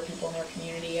talked with other people in their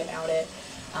community about it,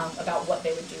 about what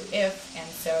they would do if, and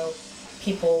so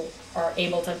people are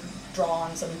able to draw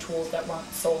on some tools that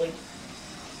weren't solely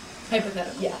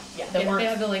Hypothetical. Yeah. They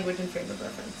have the language and frame of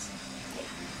reference.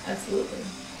 Absolutely.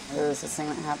 There was this thing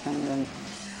that happened, and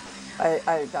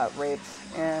I got raped,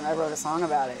 and I wrote a song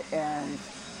about it, and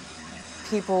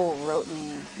people wrote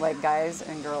me, like guys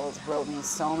and girls wrote me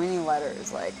so many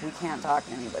letters, like, we can't talk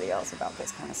to anybody else about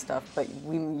this kind of stuff, but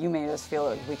you made us feel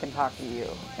like we can talk to you.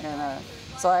 And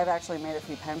so I've actually made a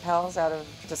few pen pals out of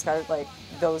discarded, like,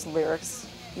 those lyrics,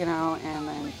 you know, and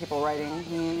then people writing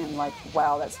me and like,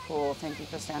 wow, that's cool, thank you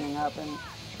for standing up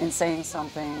and saying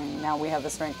something, and now we have the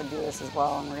strength to do this as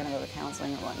well, and we're gonna go to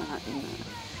counseling or whatnot. And,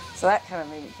 so that kind of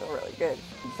made me feel really good.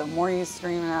 The more you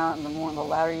scream it out and the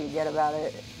louder you get about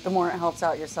it, the more it helps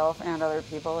out yourself and other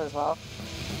people as well.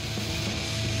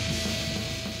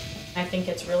 I think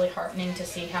it's really heartening to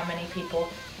see how many people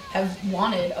have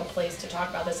wanted a place to talk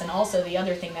about this. And also the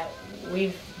other thing that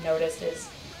we've noticed is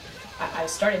I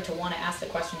started to want to ask the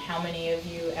question, how many of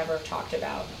you ever talked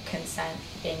about consent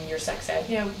in your sex ed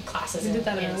classes in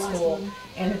school?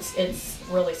 And it's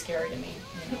really scary to me.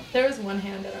 You know? There was one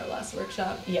hand at our last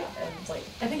workshop. Yeah, and it's like,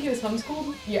 I think he was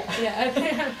homeschooled. Yeah.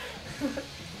 Yeah.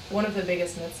 One of the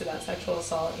biggest myths about sexual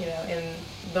assault, you know, in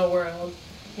the world,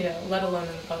 you know, let alone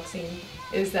in the punk scene,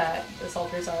 is that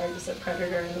assaulters are just a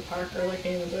predator in the park or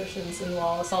lurking in the bushes. And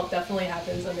while assault definitely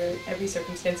happens under every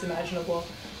circumstance imaginable,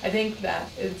 I think that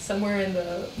it's somewhere in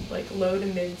the like low to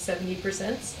mid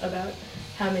 70% about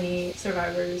how many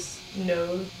survivors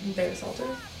know their assaulter.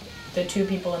 The two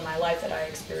people in my life that I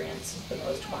experienced the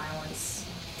most violence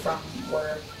from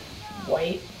were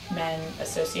white men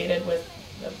associated with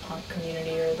the punk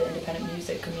community or the independent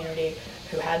music community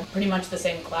who had pretty much the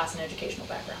same class and educational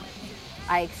background.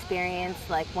 I experienced,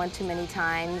 like, one too many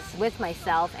times with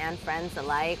myself and friends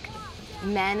alike,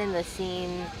 men in the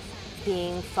scene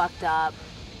being fucked up,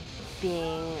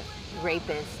 being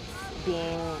rapists,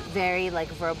 being very, like,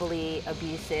 verbally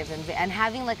abusive and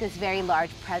having, like, this very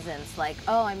large presence, like,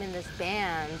 oh, I'm in this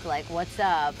band, like, what's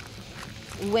up?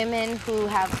 Women who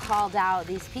have called out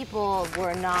these people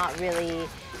were not really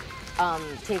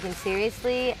taken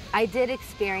seriously. I did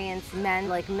experience men,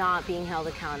 like, not being held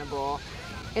accountable.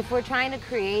 If we're trying to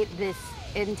create this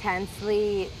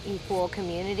intensely equal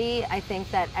community, I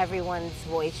think that everyone's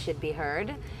voice should be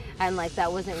heard. And like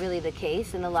that wasn't really the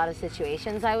case in a lot of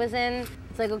situations I was in.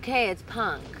 It's like, okay, it's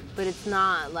punk, but it's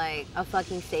not like a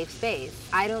fucking safe space.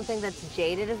 I don't think that's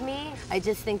jaded of me. I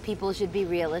just think people should be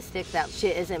realistic that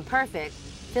shit isn't perfect.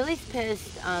 Philly's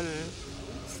Pissed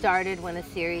started when a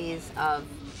series of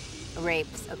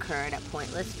rapes occurred at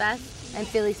Pointless Fest. And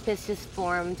Philly's Pissed just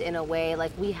formed in a way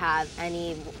like we have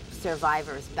any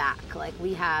survivor's back. Like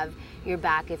we have your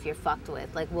back if you're fucked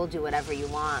with. Like we'll do whatever you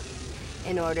want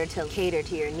in order to cater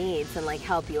to your needs and like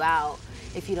help you out.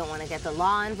 If you don't want to get the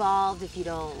law involved, if you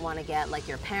don't want to get like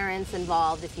your parents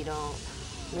involved, if you don't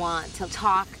want to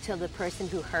talk to the person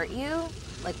who hurt you,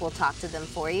 like we'll talk to them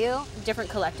for you. Different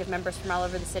collective members from all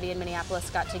over the city in Minneapolis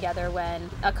got together when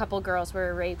a couple girls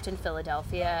were raped in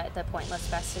Philadelphia at the Pointless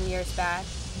Fest some years back.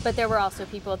 But there were also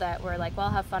people that were like, well,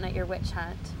 have fun at your witch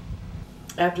hunt.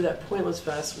 After that Pointless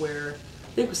Fest where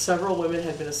I think several women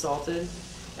had been assaulted,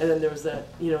 and then there was that,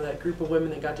 you know, that group of women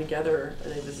that got together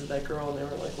and they visited that girl and they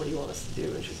were like, what do you want us to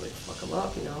do? And she's like, fuck them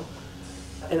up, you know?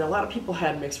 And a lot of people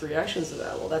had mixed reactions to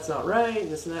that. Well, that's not right,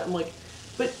 and this and that. I'm like,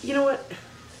 but you know what?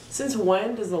 Since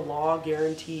when does the law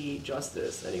guarantee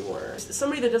justice anymore?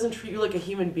 Somebody that doesn't treat you like a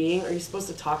human being, are you supposed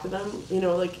to talk to them? You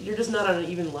know, like, you're just not on an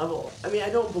even level. I mean, I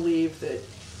don't believe that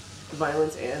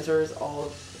violence answers all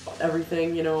of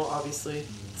everything, you know, obviously.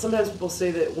 Sometimes people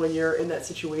say that when you're in that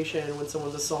situation, when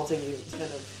someone's assaulting you, kind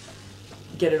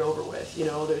of get it over with, you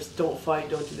know, there's don't fight,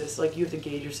 don't do this. Like, you have to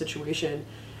gauge your situation,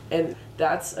 and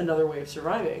that's another way of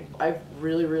surviving. I've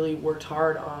really, really worked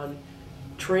hard on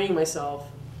training myself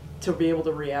to be able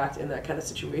to react in that kind of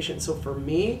situation. So for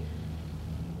me,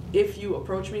 if you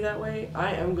approach me that way,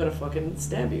 I am gonna fucking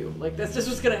stab you. Like, that's just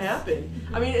what's gonna happen.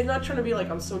 I mean, it's not trying to be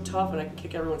like I'm so tough and I can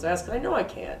kick everyone's ass, because I know I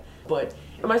can't. But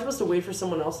am I supposed to wait for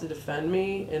someone else to defend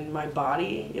me and my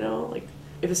body, you know? Like,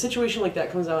 if a situation like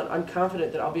that comes out, I'm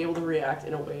confident that I'll be able to react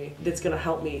in a way that's gonna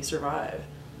help me survive.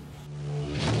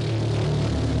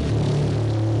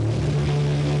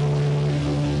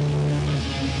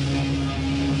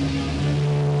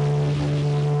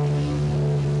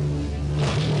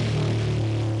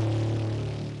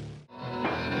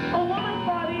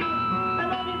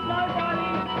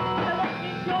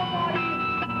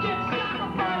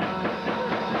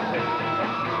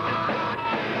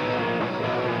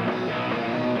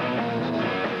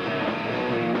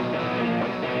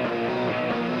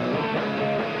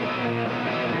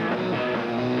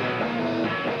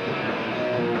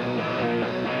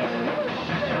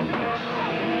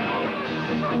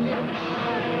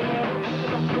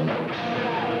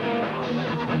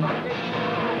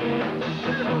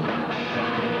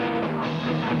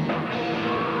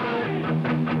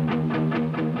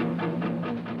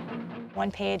 One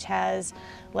page has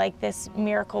like this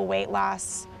miracle weight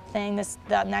loss thing.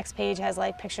 The next page has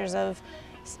like pictures of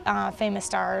famous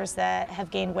stars that have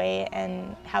gained weight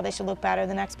and how they should look better.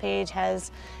 The next page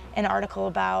has an article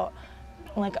about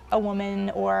like a woman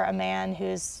or a man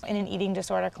who's in an eating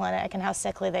disorder clinic and how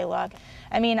sickly they look.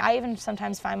 I mean, I even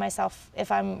sometimes find myself,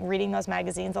 if I'm reading those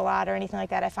magazines a lot or anything like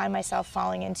that, I find myself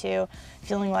falling into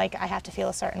feeling like I have to feel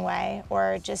a certain way,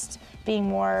 or just being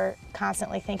more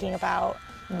constantly thinking about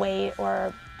weight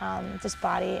or just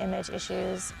body image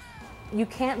issues. You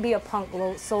can't be a punk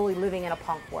solely living in a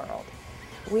punk world.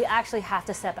 We actually have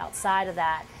to step outside of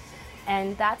that.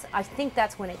 And I think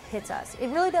that's when it hits us. It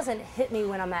really doesn't hit me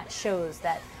when I'm at shows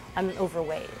that I'm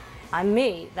overweight. I'm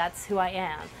me, that's who I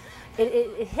am.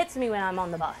 It hits me when I'm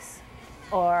on the bus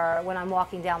or when I'm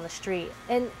walking down the street.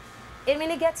 And I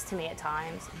mean, it gets to me at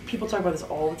times. People talk about this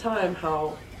all the time,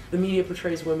 how the media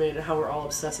portrays women and how we're all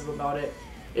obsessive about it.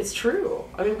 It's true.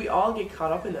 I mean, we all get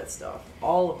caught up in that stuff,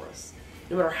 all of us.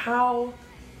 No matter how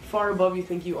far above you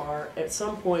think you are, at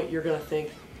some point you're gonna think,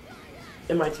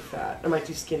 am I too fat? Am I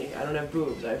too skinny? I don't have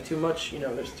boobs. I have too much,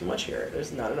 there's too much here.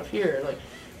 There's not enough here. Like,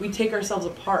 we take ourselves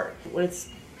apart. When it's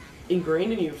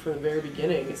ingrained in you from the very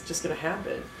beginning, it's just gonna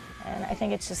happen. And I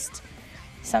think it's just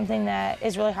something that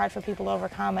is really hard for people to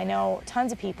overcome. I know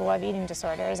tons of people who have eating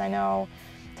disorders. I know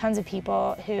tons of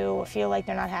people who feel like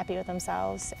they're not happy with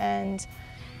themselves. And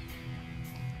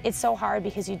it's so hard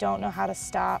because you don't know how to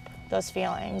stop those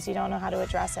feelings. You don't know how to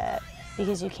address it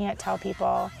because you can't tell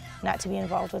people not to be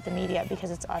involved with the media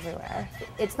because it's everywhere.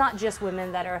 It's not just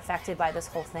women that are affected by this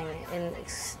whole thing. And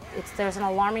there's an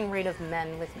alarming rate of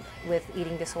men with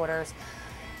eating disorders.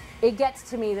 It gets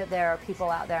to me that there are people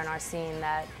out there in our scene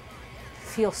that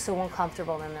feel so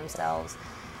uncomfortable in themselves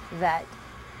that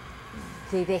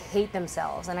they hate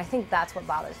themselves. And I think that's what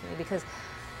bothers me, because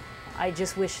I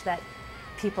just wish that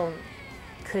people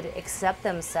could accept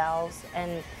themselves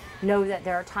and know that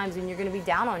there are times when you're going to be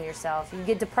down on yourself. You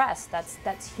get depressed.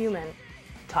 That's human.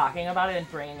 Talking about it and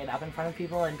bringing it up in front of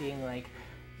people and being like,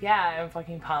 yeah, I'm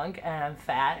fucking punk and I'm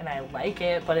fat and I like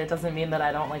it, but it doesn't mean that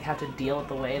I don't like have to deal with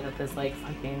the way that this like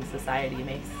fucking society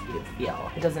makes you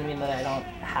feel. It doesn't mean that I don't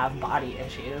have body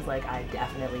issues. Like, I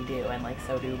definitely do, and like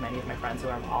so do many of my friends who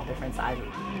are of all different sizes.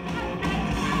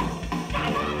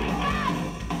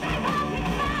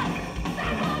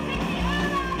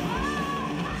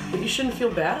 But you shouldn't feel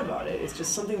bad about it. It's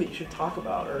just something that you should talk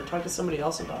about, or talk to somebody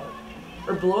else about it.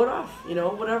 Or blow it off,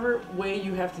 whatever way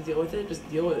you have to deal with it, just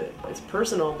deal with it. It's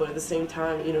personal, but at the same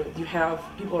time, you have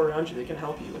people around you that can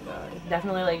help you with that.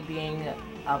 Definitely like being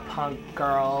a punk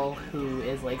girl who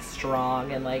is like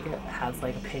strong and like has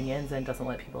like opinions and doesn't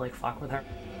let people like fuck with her.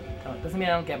 Doesn't mean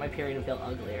I don't get my period and feel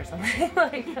ugly or something.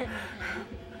 Like.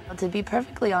 To be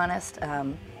perfectly honest,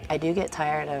 I do get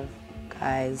tired of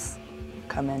guys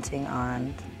commenting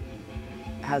on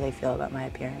how they feel about my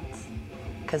appearance,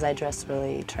 because I dress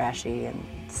really trashy and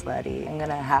slutty. I'm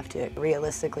gonna have to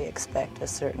realistically expect a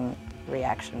certain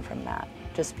reaction from that,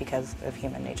 just because of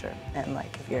human nature. And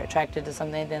like, if you're attracted to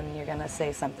something, then you're gonna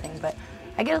say something. But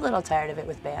I get a little tired of it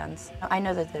with bands. I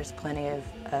know that there's plenty of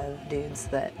dudes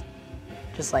that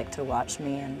just like to watch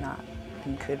me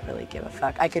and could really give a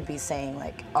fuck. I could be saying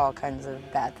like all kinds of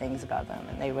bad things about them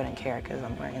and they wouldn't care because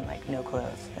I'm wearing like no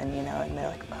clothes, and and they're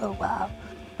like, oh wow.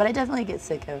 But I definitely get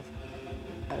sick of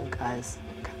guys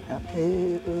kind of,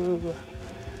 hey, ooh,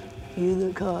 you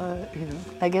look hot,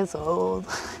 I guess old.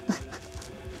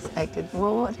 I could,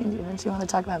 well, didn't you want to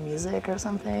talk about music or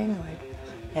something, like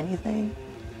anything?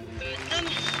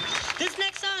 This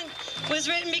next song was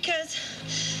written because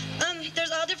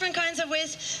there's all different kinds of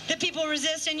ways that people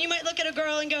resist, and you might look at a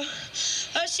girl and go,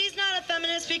 oh, she's not a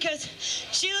feminist because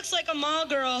she looks like a mall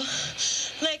girl,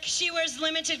 like she wears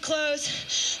limited clothes,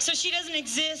 so she doesn't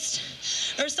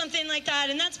exist, or something like that.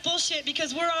 And that's bullshit,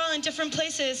 because we're all in different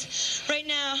places right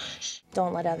now.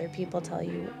 Don't let other people tell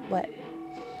you what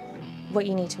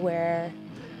you need to wear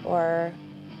or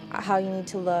how you need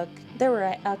to look. There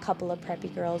were a couple of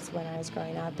preppy girls when I was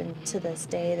growing up, and to this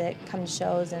day, that come to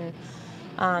shows and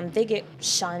they get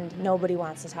shunned. Nobody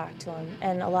wants to talk to them.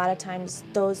 And a lot of times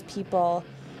those people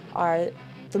are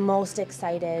the most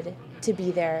excited to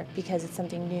be there because it's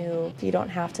something new. You don't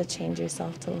have to change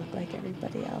yourself to look like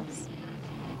everybody else.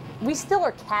 We still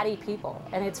are catty people,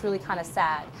 and it's really kind of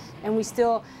sad. And we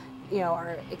still,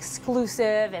 are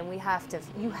exclusive, and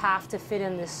you have to fit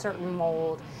in this certain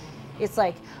mold. It's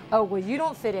like, oh, well, you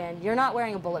don't fit in. You're not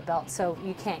wearing a bullet belt, so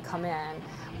you can't come in.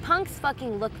 Punks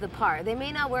fucking look the part. They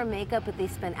may not wear makeup, but they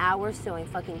spend hours sewing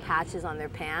fucking patches on their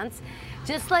pants.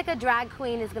 Just like a drag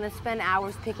queen is gonna spend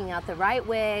hours picking out the right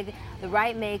wig, the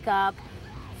right makeup,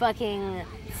 fucking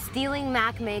stealing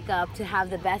MAC makeup to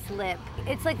have the best lip.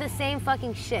 It's like the same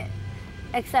fucking shit,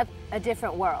 except a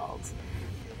different world.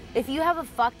 If you have a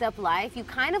fucked up life, you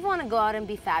kind of want to go out and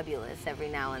be fabulous every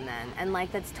now and then, and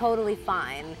like that's totally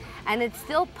fine. And it's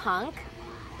still punk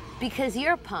because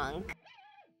you're punk.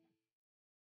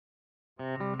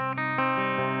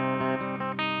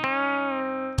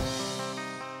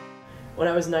 When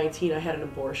I was 19, I had an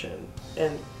abortion,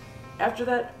 and after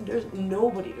that, there's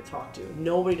nobody to talk to,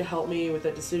 nobody to help me with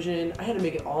that decision. I had to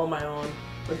make it all on my own.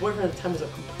 My boyfriend at the time was a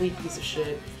complete piece of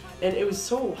shit, and it was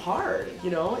so hard, you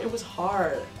know? It was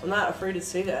hard. I'm not afraid to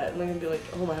say that. I'm not gonna be like,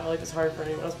 oh, my life is hard for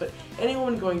anyone else, but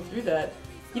anyone going through that,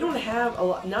 you don't have a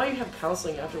lot. Now you have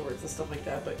counseling afterwards and stuff like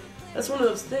that, but that's one of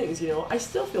those things, you know? I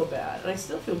still feel bad, and I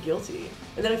still feel guilty,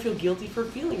 and then I feel guilty for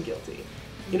feeling guilty.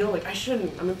 You know, like, I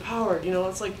shouldn't, I'm empowered, you know?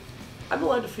 It's like, I'm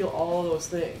allowed to feel all those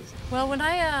things. Well, when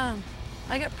I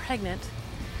got pregnant,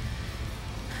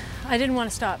 I didn't want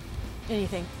to stop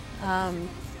anything,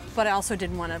 but I also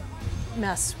didn't want to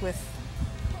mess with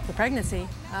the pregnancy.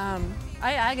 I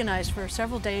agonized for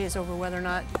several days over whether or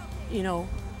not, you know,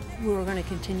 we were going to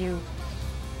continue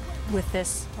with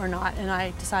this or not, and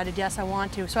I decided, yes, I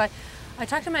want to. So I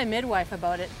talked to my midwife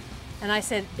about it, and I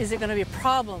said, is it going to be a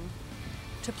problem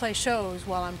to play shows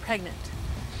while I'm pregnant?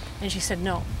 And she said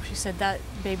no. She said that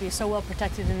baby is so well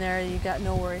protected in there, you got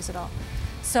no worries at all.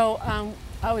 So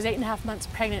I was 8.5 months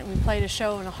pregnant, and we played a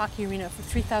show in a hockey arena for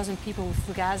 3,000 people with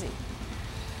Fugazi.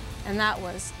 And that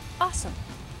was awesome.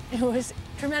 It was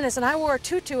tremendous. And I wore a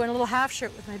tutu and a little half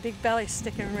shirt with my big belly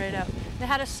sticking right out. They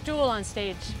had a stool on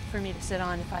stage for me to sit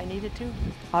on if I needed to.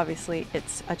 Obviously,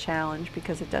 it's a challenge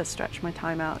because it does stretch my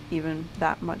time out even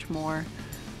that much more.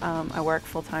 I work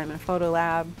full-time in a photo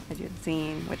lab. I do the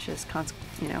zine, which is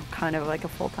you know, kind of like a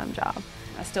full-time job.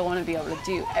 I still want to be able to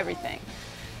do everything.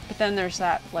 But then there's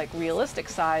that like realistic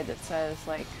side that says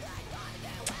like,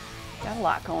 got a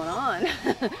lot going on.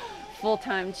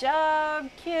 Full-time job,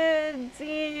 kids,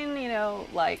 zine, you know,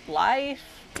 like life,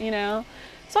 you know.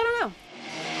 So I don't know.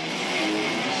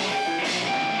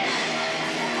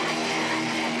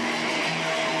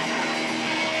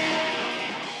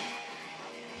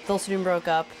 Oden broke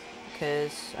up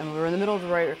because we were in the middle of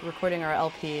recording our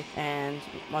LP, and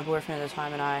my boyfriend at the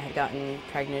time and I had gotten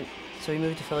pregnant. So we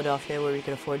moved to Philadelphia where we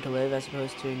could afford to live as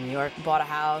opposed to New York. Bought a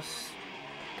house,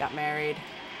 got married,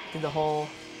 did the whole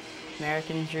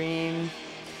American dream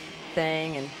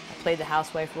thing, and I played the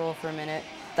housewife role for a minute.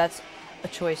 That's a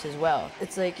choice as well.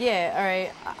 It's like, yeah, all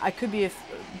right, I could be a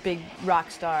big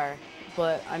rock star,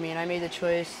 but I mean, I made the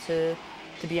choice to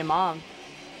be a mom.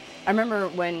 I remember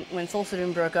when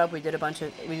Oden broke up, we did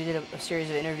a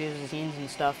series of interviews and zines and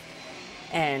stuff,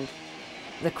 and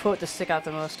the quote that stuck out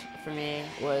the most for me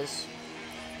was,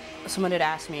 someone had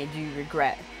asked me, do you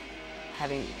regret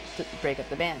having to break up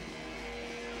the band?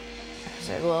 I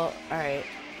said, well, all right,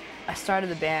 I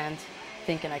started the band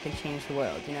thinking I could change the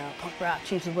world, you know, punk rock,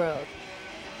 change the world.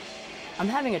 I'm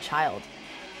having a child.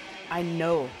 I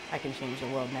know I can change the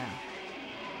world now.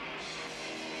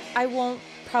 I won't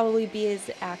probably be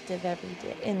as active every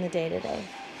day in the day-to-day.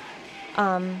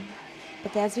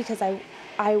 But that's because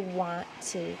I want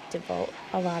to devote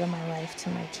a lot of my life to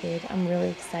my kid. I'm really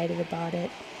excited about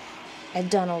it. I've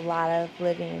done a lot of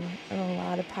living and a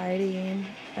lot of partying,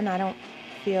 and I don't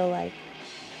feel like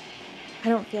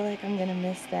I'm gonna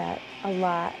miss that a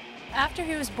lot. After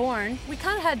he was born, we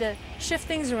kind of had to shift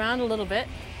things around a little bit.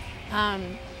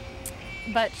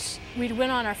 But we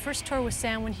went on our first tour with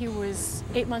Sam when he was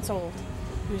 8 months old.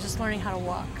 He was just learning how to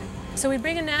walk. So we'd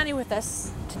bring a nanny with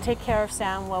us to take care of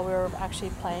Sam while we were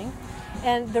actually playing.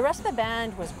 And the rest of the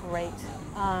band was great.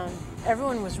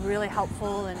 Everyone was really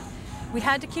helpful, and we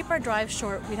had to keep our drive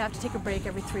short. We'd have to take a break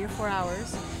every 3 or 4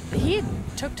 hours. He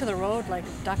took to the road like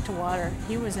a duck to water.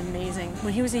 He was amazing.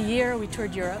 When he was a year, we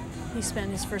toured Europe. He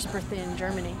spent his first birthday in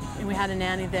Germany, and we had a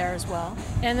nanny there as well.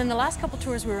 And then the last couple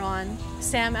tours we were on,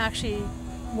 Sam actually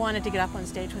wanted to get up on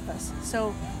stage with us.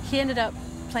 So he ended up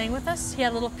playing with us. He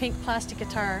had a little pink plastic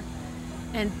guitar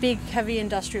and big, heavy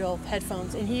industrial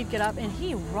headphones, and he'd get up and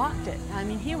he rocked it. I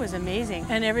mean, he was amazing.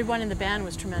 And everyone in the band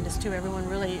was tremendous too. Everyone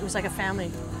really, it was like a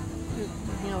family.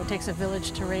 You know, it takes a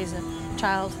village to raise a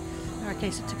child. In our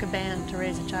case, it took a band to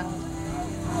raise a child.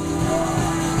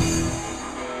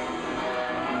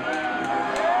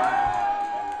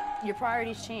 Your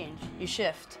priorities change, you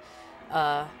shift.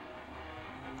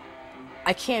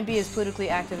 I can't be as politically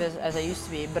active as I used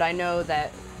to be, but I know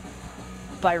that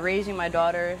by raising my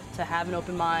daughter to have an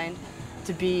open mind,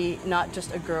 to be not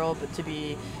just a girl, but to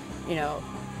be, you know,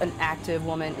 an active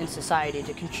woman in society,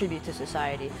 to contribute to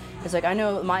society. It's like, I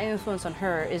know my influence on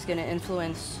her is going to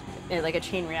influence like a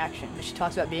chain reaction. She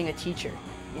talks about being a teacher.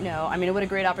 You know, I mean, what a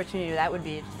great opportunity that would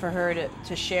be for her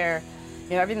to share,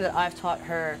 you know, everything that I've taught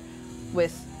her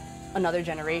with another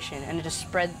generation, and to just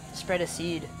spread a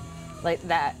seed like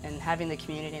that, and having the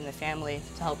community and the family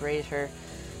to help raise her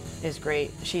is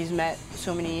great. She's met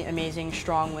so many amazing,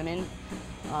 strong women.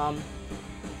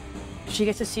 She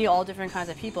gets to see all different kinds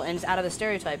of people, and it's out of the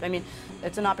stereotype. I mean,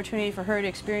 it's an opportunity for her to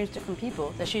experience different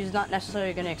people that she's not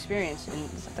necessarily going to experience, and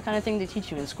it's the kind of thing they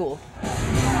teach you in school.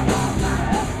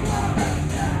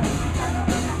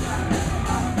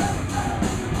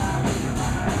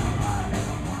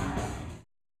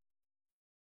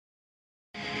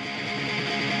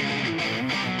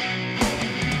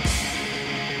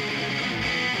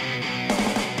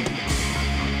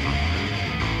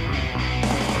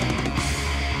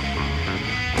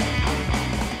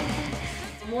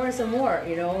 Some more,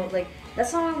 you know, like that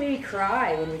song made me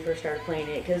cry when we first started playing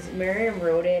it, because Miriam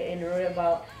wrote it, and wrote it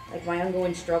about like my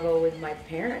ongoing struggle with my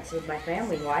parents, with my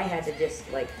family, who I had to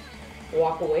just like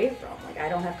walk away from. Like I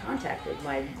don't have contact with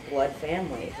my blood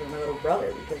family, with my little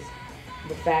brother, because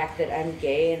the fact that I'm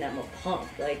gay and I'm a punk,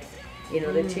 like, you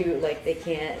know, the two, like, they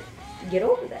can't get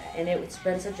over that, and it's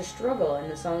been such a struggle.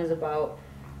 And the song is about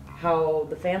how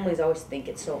the families always think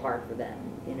it's so hard for them.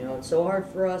 You know, it's so hard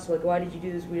for us, like, why did you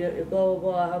do this? We blah, blah,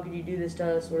 blah, how could you do this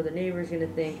to us? What are the neighbors gonna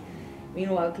think?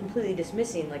 Meanwhile, completely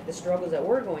dismissing, like, the struggles that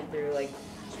we're going through, like,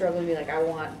 struggling to be like, I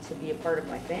want to be a part of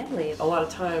my family. A lot of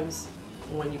times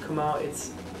when you come out,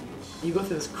 you go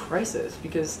through this crisis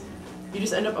because you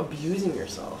just end up abusing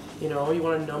yourself, you know? You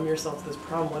want to numb yourself to this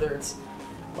problem, whether it's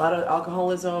a lot of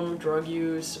alcoholism, drug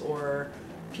use, or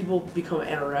people become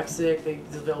anorexic, they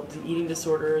develop eating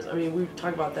disorders. I mean, we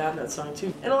talk about that in that song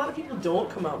too. And a lot of people don't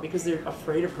come out because they're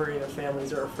afraid of hurting their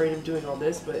families or afraid of doing all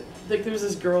this, but like there's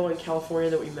this girl in California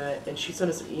that we met, and she sent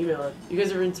us an email. You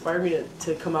guys have inspired me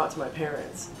to come out to my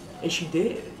parents. And she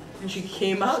did. And she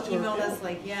came out to her emailed family. us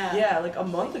like, yeah. Yeah, like a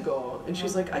month ago. And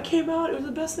she's like, I came out, it was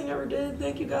the best thing I ever did,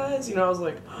 thank you guys. You know, I was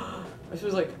like, she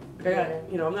was like, I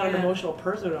got, you know, I'm not an emotional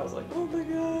person, and I was like, oh my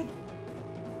God.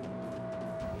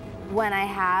 When I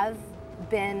have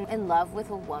been in love with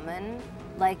a woman,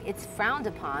 like, it's frowned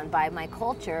upon by my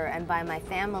culture and by my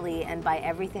family and by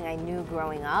everything I knew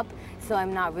growing up. So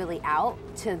I'm not really out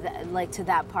to to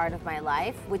that part of my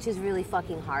life, which is really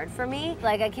fucking hard for me.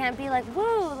 Like, I can't be like,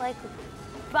 woo, like,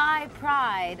 bye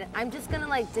pride. I'm just gonna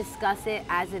like discuss it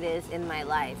as it is in my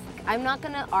life. I'm not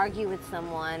gonna argue with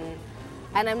someone,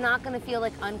 and I'm not gonna feel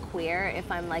like unqueer if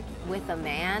I'm like with a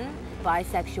man.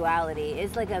 Bisexuality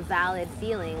is like a valid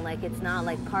feeling. Like, it's not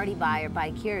like party bi or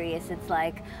bi-curious. It's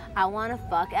like, I wanna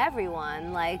fuck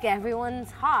everyone. Like,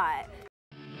 everyone's hot.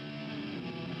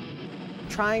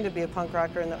 Trying to be a punk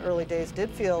rocker in the early days did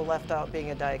feel left out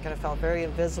being a dyke, and I felt very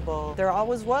invisible. There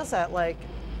always was that, like,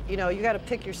 you know, you got to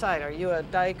pick your side. Are you a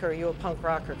dyke or are you a punk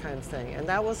rocker kind of thing? And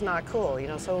that was not cool, you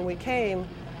know. So when we came,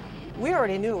 we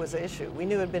already knew it was an issue. We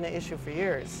knew it had been an issue for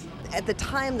years. At the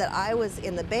time that I was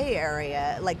in the Bay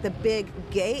Area, like, the big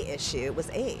gay issue was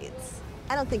AIDS.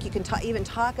 I don't think you can even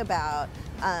talk about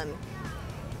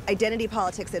identity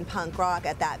politics in punk rock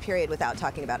at that period without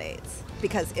talking about AIDS,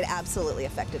 because it absolutely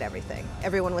affected everything.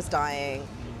 Everyone was dying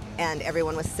and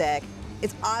everyone was sick.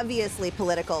 It's obviously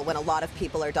political when a lot of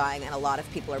people are dying and a lot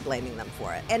of people are blaming them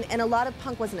for it. And a lot of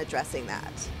punk wasn't addressing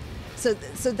that. So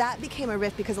that became a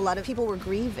rift because a lot of people were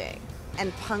grieving.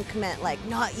 And punk meant, like,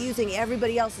 not using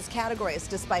everybody else's categories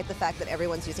despite the fact that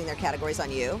everyone's using their categories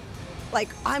on you. Like,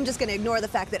 I'm just gonna ignore the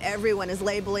fact that everyone is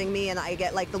labeling me and I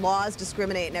get, like, the laws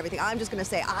discriminate and everything. I'm just gonna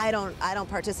say I don't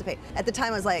participate. At the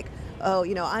time I was like, oh,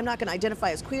 you know, I'm not gonna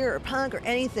identify as queer or punk or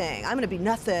anything. I'm gonna be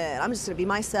nothing. I'm just gonna be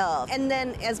myself. And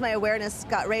then as my awareness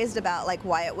got raised about, like,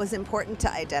 why it was important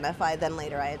to identify, then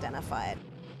later I identified.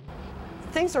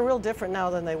 Things are real different now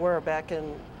than they were back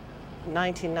in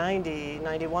 1990,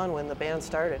 91 when the band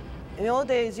started. In the old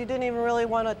days, you didn't even really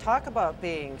want to talk about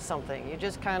being something. You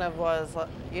just kind of was,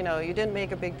 you know, you didn't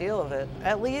make a big deal of it.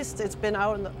 At least it's been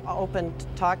out in the open,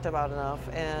 talked about enough,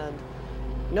 and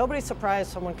nobody's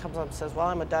surprised someone comes up and says, well,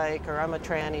 I'm a dyke, or I'm a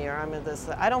tranny, or I'm a this.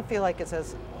 I don't feel like it's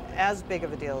as big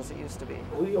of a deal as it used to be.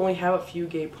 We only have a few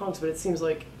gay punks, but it seems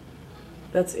like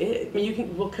that's it. I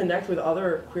mean, we'll connect with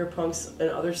other queer punks in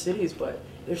other cities, but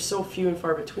there's so few and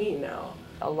far between now.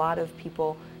 A lot of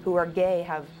people who are gay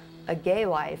have a gay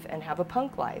life and have a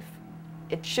punk life.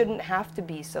 It shouldn't have to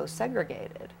be so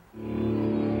segregated.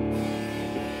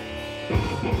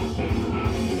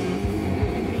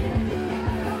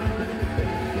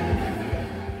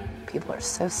 People are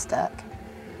so stuck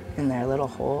in their little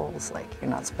holes, like, you're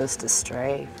not supposed to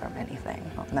stray from anything.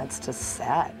 And that's just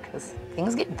sad, because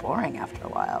things get boring after a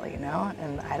while, you know?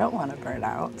 And I don't want to burn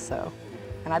out, so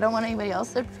and I don't want anybody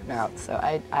else to turn out. So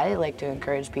I like to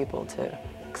encourage people to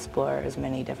explore as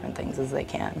many different things as they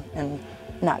can and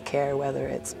not care whether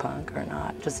it's punk or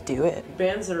not, just do it.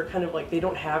 Bands that are kind of like, they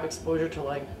don't have exposure to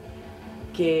like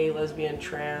gay, lesbian,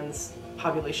 trans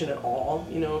population at all,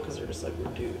 you know, because they're just like,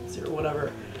 we're dudes or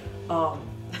whatever.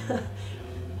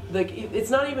 Like, it's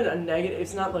not even a negative,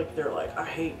 it's not like they're like, I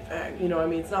hate fag, you know, I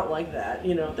mean, it's not like that,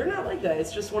 you know, they're not like that.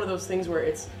 It's just one of those things where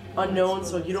it's unknown,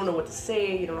 so you don't know what to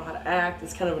say, you don't know how to act,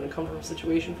 it's kind of an uncomfortable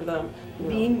situation for them. You know?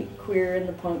 Being queer in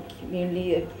the punk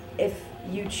community, if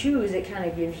you choose, it kind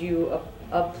of gives you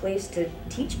a place to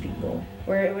teach people.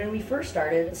 Where when we first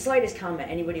started, the slightest comment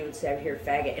anybody would say, I hear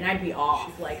faggot, and I'd be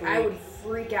off. Like, I would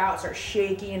freak out, start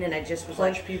shaking, and I just was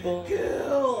punch like, people,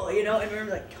 you know, and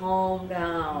remember, like, calm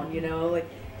down, you know, like,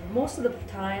 most of the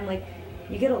time, like,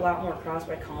 you get a lot more across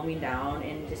by calming down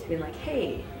and just being like,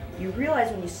 hey, you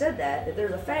realize when you said that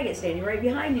there's a faggot standing right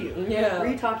behind you. Yeah. Were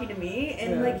you talking to me?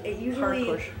 And like, it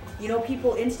usually, you know,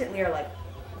 people instantly are like,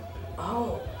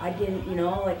 oh, I didn't, you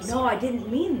know, like, no, I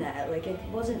didn't mean that. Like, it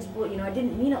wasn't, you know, I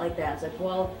didn't mean it like that. It's like,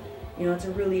 well, you know, it's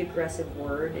a really aggressive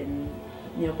word, and,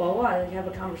 you know, blah, blah, like, have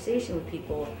a conversation with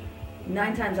people.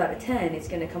 9 times out of 10, it's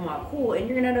gonna come out cool, and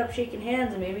you're gonna end up shaking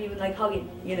hands and maybe even like hugging,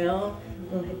 you know?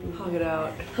 Hug it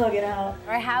out. Hug it out.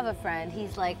 I have a friend,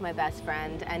 he's like my best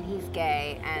friend, and he's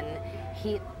gay, and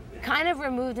he kind of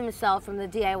removed himself from the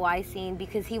DIY scene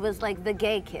because he was like the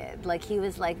gay kid. Like, he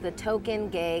was like the token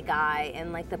gay guy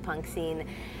in like the punk scene.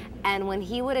 And when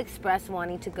he would express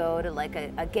wanting to go to like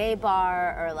a gay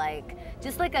bar or like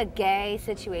just like a gay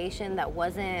situation that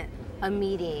wasn't a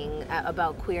meeting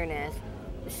about queerness,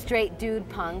 straight dude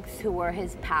punks who were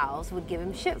his pals would give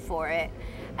him shit for it.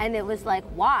 And it was like,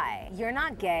 why? You're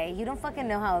not gay. You don't fucking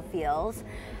know how it feels.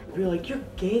 You're like, you're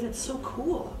gay? That's so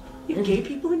cool. You have gay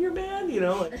people in your band, you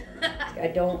know? Like, I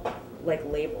don't like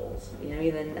labels, you know,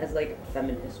 even as like a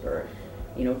feminist or,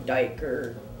 you know, dyke,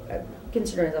 or I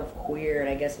consider myself queer, and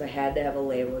I guess if I had to have a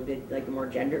label, it would be like more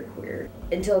gender queer.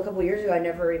 Until a couple years ago, I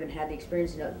never even had the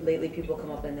experience. You know, lately people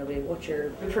come up and they'll be, what's your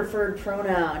preferred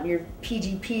pronoun, your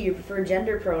PGP, your preferred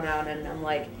gender pronoun, and I'm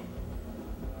like,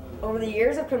 over the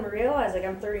years I've come to realize, like,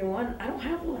 I'm 31, I don't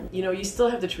have one. you know, you still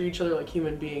have to treat each other like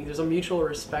human beings. There's a mutual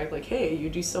respect, like, hey, you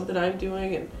do something I'm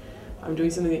doing, and I'm doing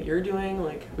something that you're doing.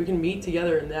 Like, we can meet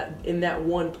together in that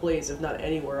one place, if not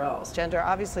anywhere else. Gender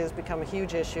obviously has become a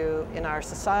huge issue in our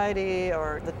society,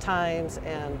 or the times,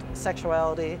 and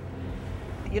sexuality.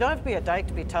 You don't have to be a dyke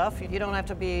to be tough. You don't have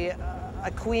to be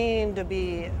a queen to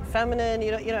be feminine.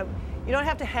 You don't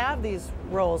have to have these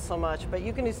roles so much, but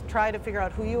you can just try to figure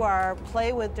out who you are,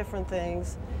 play with different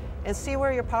things, and see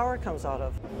where your power comes out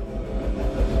of.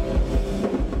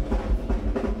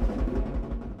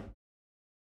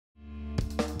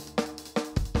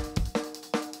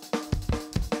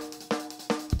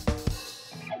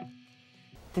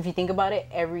 If you think about it,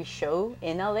 every show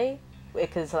in LA,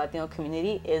 because the Latino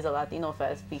community is a Latino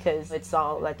fest, because it's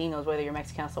all Latinos, whether you're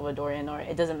Mexican, Salvadorian, or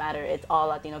it doesn't matter, it's all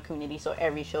Latino community, so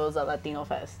every show is a Latino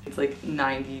fest. It's like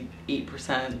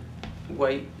 98%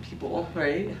 white people,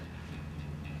 right?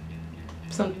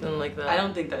 Something like that. I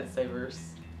don't think that's diverse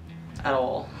at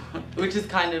all, which is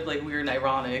kind of like weird and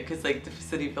ironic, because like the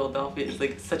city of Philadelphia is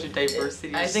like such a diverse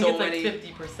city. I think so it's like many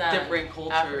 50% different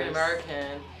cultures. African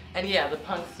American, and yeah, the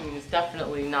punk scene is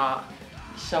definitely not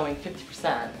showing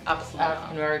 50%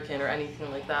 African American or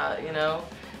anything like that, you know.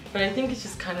 But I think it's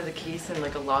just kind of the case in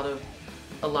like a lot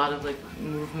of like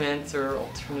movements or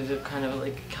alternative kind of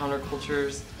like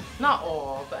countercultures. Not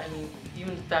all, but I mean,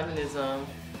 even feminism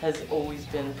has always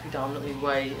been predominantly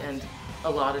white, and a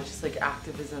lot of just like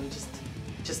activism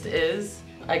just is.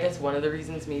 I guess one of the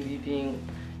reasons maybe being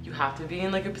you have to be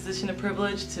in like a position of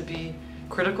privilege to be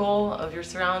critical of your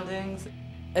surroundings.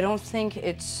 I don't think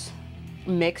it's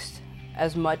mixed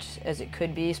as much as it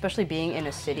could be, especially being in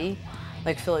a city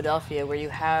like Philadelphia, where you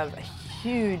have a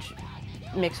huge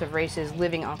mix of races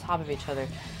living on top of each other.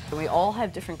 We all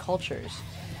have different cultures,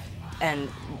 and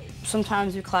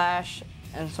sometimes we clash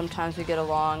and sometimes we get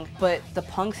along, but the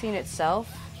punk scene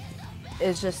itself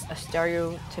is just a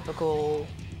stereotypical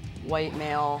white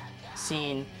male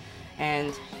scene,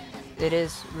 and it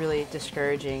is really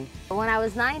discouraging. When I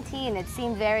was 19, it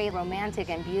seemed very romantic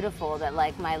and beautiful that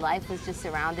like my life was just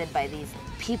surrounded by these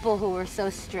people who were so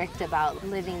strict about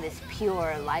living this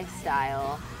pure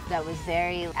lifestyle that was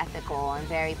very ethical and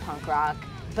very punk rock.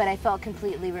 But I felt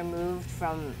completely removed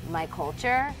from my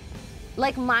culture.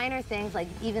 Like minor things, like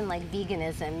even like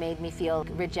veganism made me feel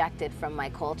rejected from my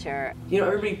culture. You know,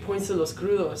 everybody points to Los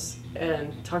Crudos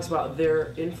and talks about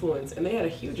their influence, and they had a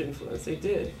huge influence, they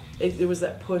did. It was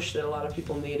that push that a lot of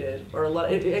people needed, or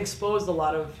it exposed a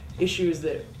lot of issues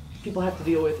that people have to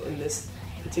deal with in this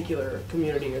particular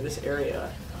community or this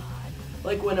area.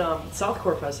 Like when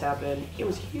Southcore Fest happened, it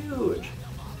was huge,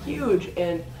 huge,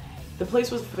 and the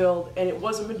place was filled, and it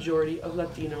was a majority of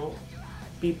Latino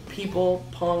people,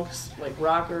 punks, like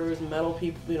rockers, metal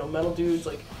people, you know, metal dudes,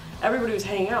 like everybody was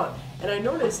hanging out. And I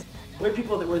noticed there were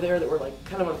people that were there that were like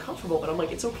kind of uncomfortable, but I'm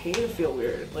like, it's okay to feel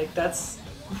weird. Like that's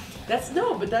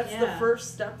the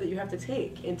first step that you have to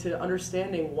take into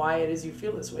understanding why it is you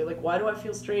feel this way. Like, why do I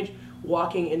feel strange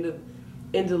walking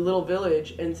into Little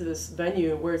Village, into this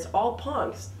venue where it's all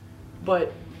punks,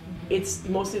 but it's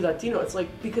mostly Latino? It's like,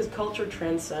 because culture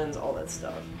transcends all that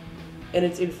stuff, and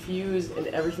it's infused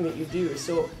in everything that you do.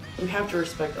 So you have to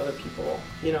respect other people,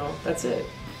 you know, that's it.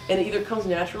 And it either comes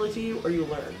naturally to you or you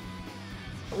learn.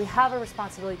 We have a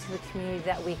responsibility to the community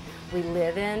that we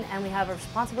live in, and we have a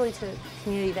responsibility to the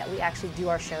community that we actually do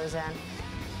our shows in.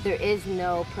 There is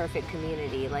no perfect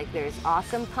community. Like, there's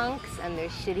awesome punks and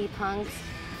there's shitty punks,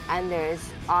 and there's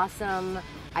awesome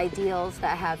ideals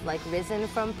that have like risen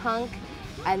from punk,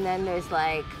 and then there's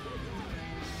like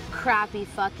crappy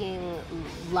fucking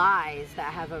lies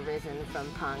that have arisen from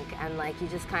punk, and like you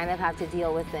just kind of have to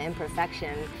deal with the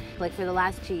imperfection. Like for the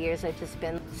last 2 years I've just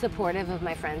been supportive of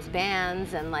my friends'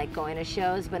 bands and like going to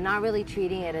shows, but not really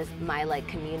treating it as my like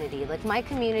community. Like my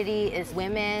community is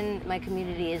women, my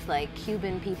community is like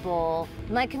Cuban people,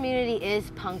 my community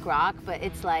is punk rock, but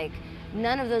it's like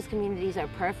none of those communities are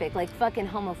perfect. Like fucking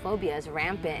homophobia is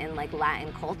rampant in like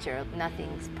Latin culture.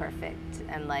 Nothing's perfect,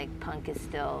 and like punk is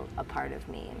still a part of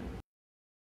me.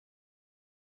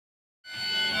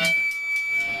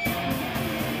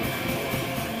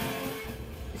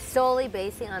 Solely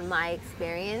basing on my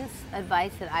experience,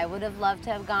 advice that I would have loved to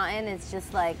have gotten is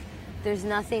just like, there's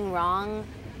nothing wrong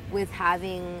with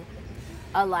having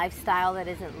a lifestyle that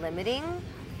isn't limiting.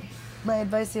 My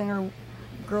advice to younger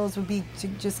girls would be to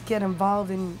just get involved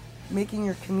in making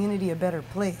your community a better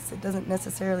place. It doesn't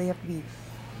necessarily have to be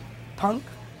punk.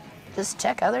 Just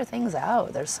check other things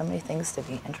out. There's so many things to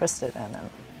be interested in,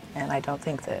 and I don't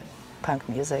think that punk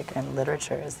music and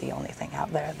literature is the only thing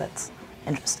out there that's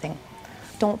interesting.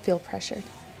 Don't feel pressured.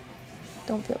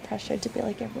 Don't feel pressured to be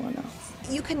like everyone else.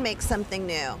 You can make something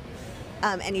new,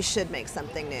 and you should make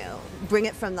something new. Bring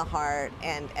it from the heart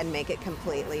and make it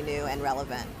completely new and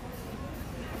relevant.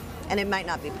 And it might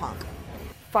not be punk.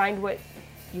 Find what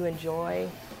you enjoy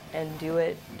and do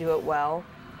it well.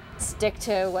 Stick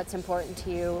to what's important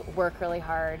to you, work really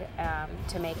hard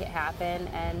to make it happen,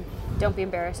 and don't be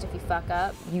embarrassed if you fuck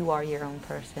up. You are your own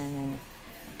person, and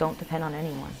don't depend on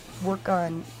anyone. Work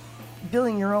on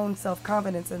building your own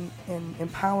self-confidence and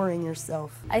empowering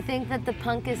yourself. I think that the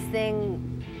punkest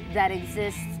thing that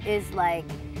exists is like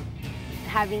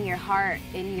having your heart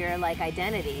in your like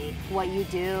identity, what you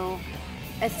do,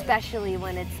 especially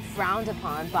when it's frowned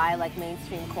upon by like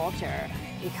mainstream culture.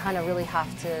 You kind of really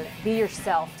have to be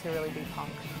yourself to really be punk.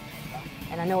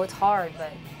 And I know it's hard,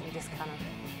 but you just kind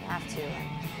of have to.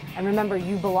 And remember,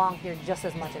 you belong here just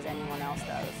as much as anyone else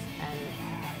does. And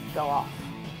go off,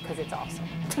 because it's awesome.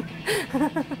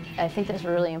 I think that's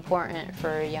really important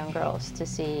for young girls to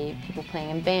see people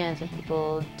playing in bands and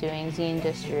people doing zine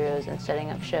distros and setting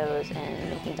up shows and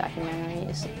making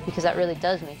documentaries, because that really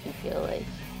does make you feel like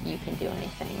you can do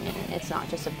anything, and it's not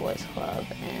just a boys club,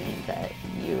 and that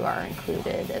you are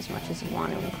included as much as you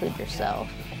want to include yourself.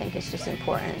 I think it's just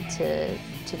important to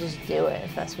just do it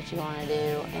if that's what you want to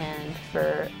do, and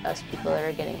for us people that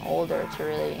are getting older to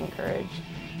really encourage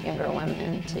younger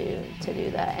women to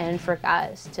do that, and for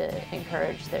guys to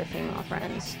encourage their female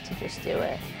friends to just do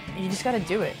it. You just got to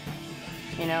do it,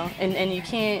 you know, and you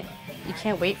can't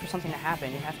wait for something to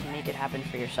happen. You have to make it happen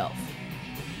for yourself.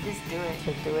 Just do it.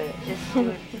 Just do it. Just do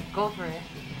it. Go for it.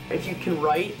 If you can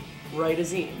write a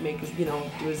zine. Do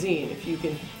a zine.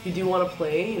 If you do want to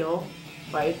play,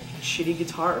 buy a shitty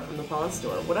guitar from the pawn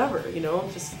store, whatever,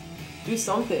 just do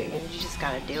something. You just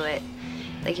gotta do it.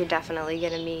 Like, you're definitely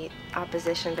gonna meet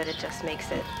opposition, but it just makes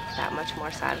it that much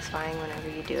more satisfying whenever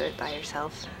you do it by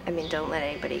yourself. I mean, don't let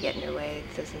anybody get in your way.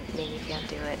 It doesn't mean you can't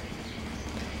do it.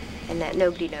 And that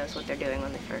nobody knows what they're doing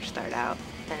when they first start out.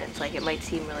 And it's like, it might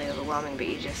seem really overwhelming, but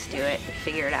you just do it and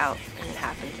figure it out, and it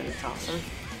happens, and it's awesome.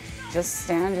 Just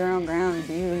stand your own ground and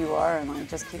be who you are, and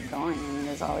just keep going. I mean,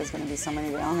 there's always going to be somebody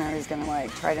down there who's going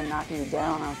to try to knock you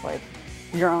down off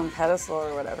your own pedestal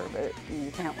or whatever, but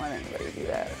you can't let anybody do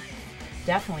that.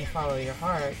 Definitely follow your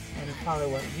heart and follow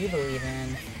what you believe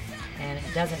in, and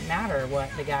it doesn't matter what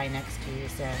the guy next to you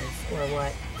says, or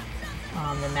what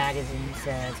the magazine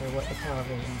says, or what the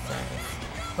television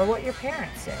says, or what your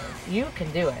parents say. You can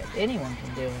do it. Anyone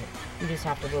can do it. You just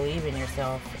have to believe in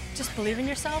yourself. Just believe in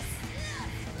yourself.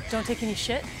 Don't take any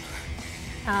shit.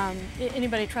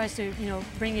 Anybody tries to,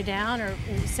 bring you down or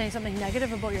say something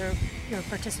negative about your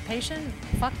participation,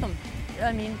 fuck them.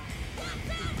 I mean,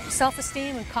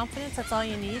 self-esteem and confidence, that's all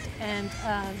you need. And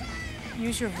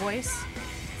use your voice.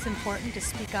 It's important to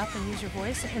speak up and use your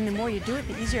voice. And the more you do it,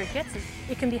 the easier it gets.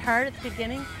 It can be hard at the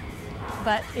beginning,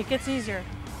 but it gets easier.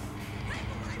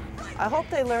 I hope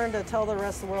they learn to tell the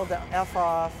rest of the world to F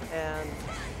off and,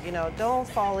 don't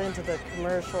fall into the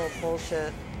commercial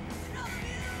bullshit.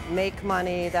 Make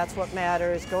money, that's what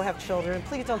matters. Go have children.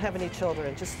 Please don't have any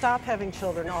children. Just stop having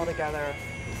children altogether.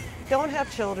 Don't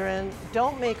have children.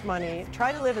 Don't make money.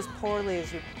 Try to live as poorly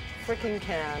as you freaking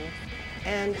can.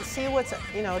 And see what's,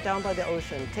 down by the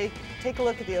ocean. Take a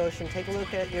look at the ocean. Take a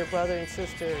look at your brother and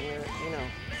sister and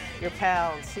your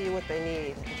pal and see what they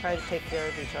need and try to take care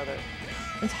of each other.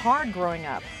 It's hard growing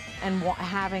up and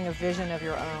having a vision of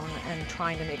your own and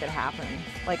trying to make it happen.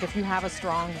 Like if you have a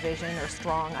strong vision or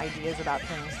strong ideas about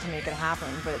things to make it happen,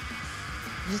 but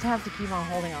you just have to keep on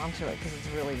holding on to it because it's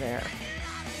really there.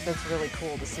 It's really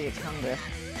cool to see it come to,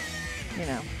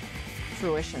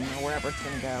 fruition or wherever it's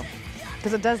going to go.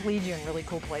 Because it does lead you in really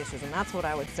cool places, and that's what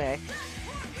I would say.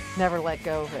 Never let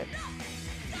go of it.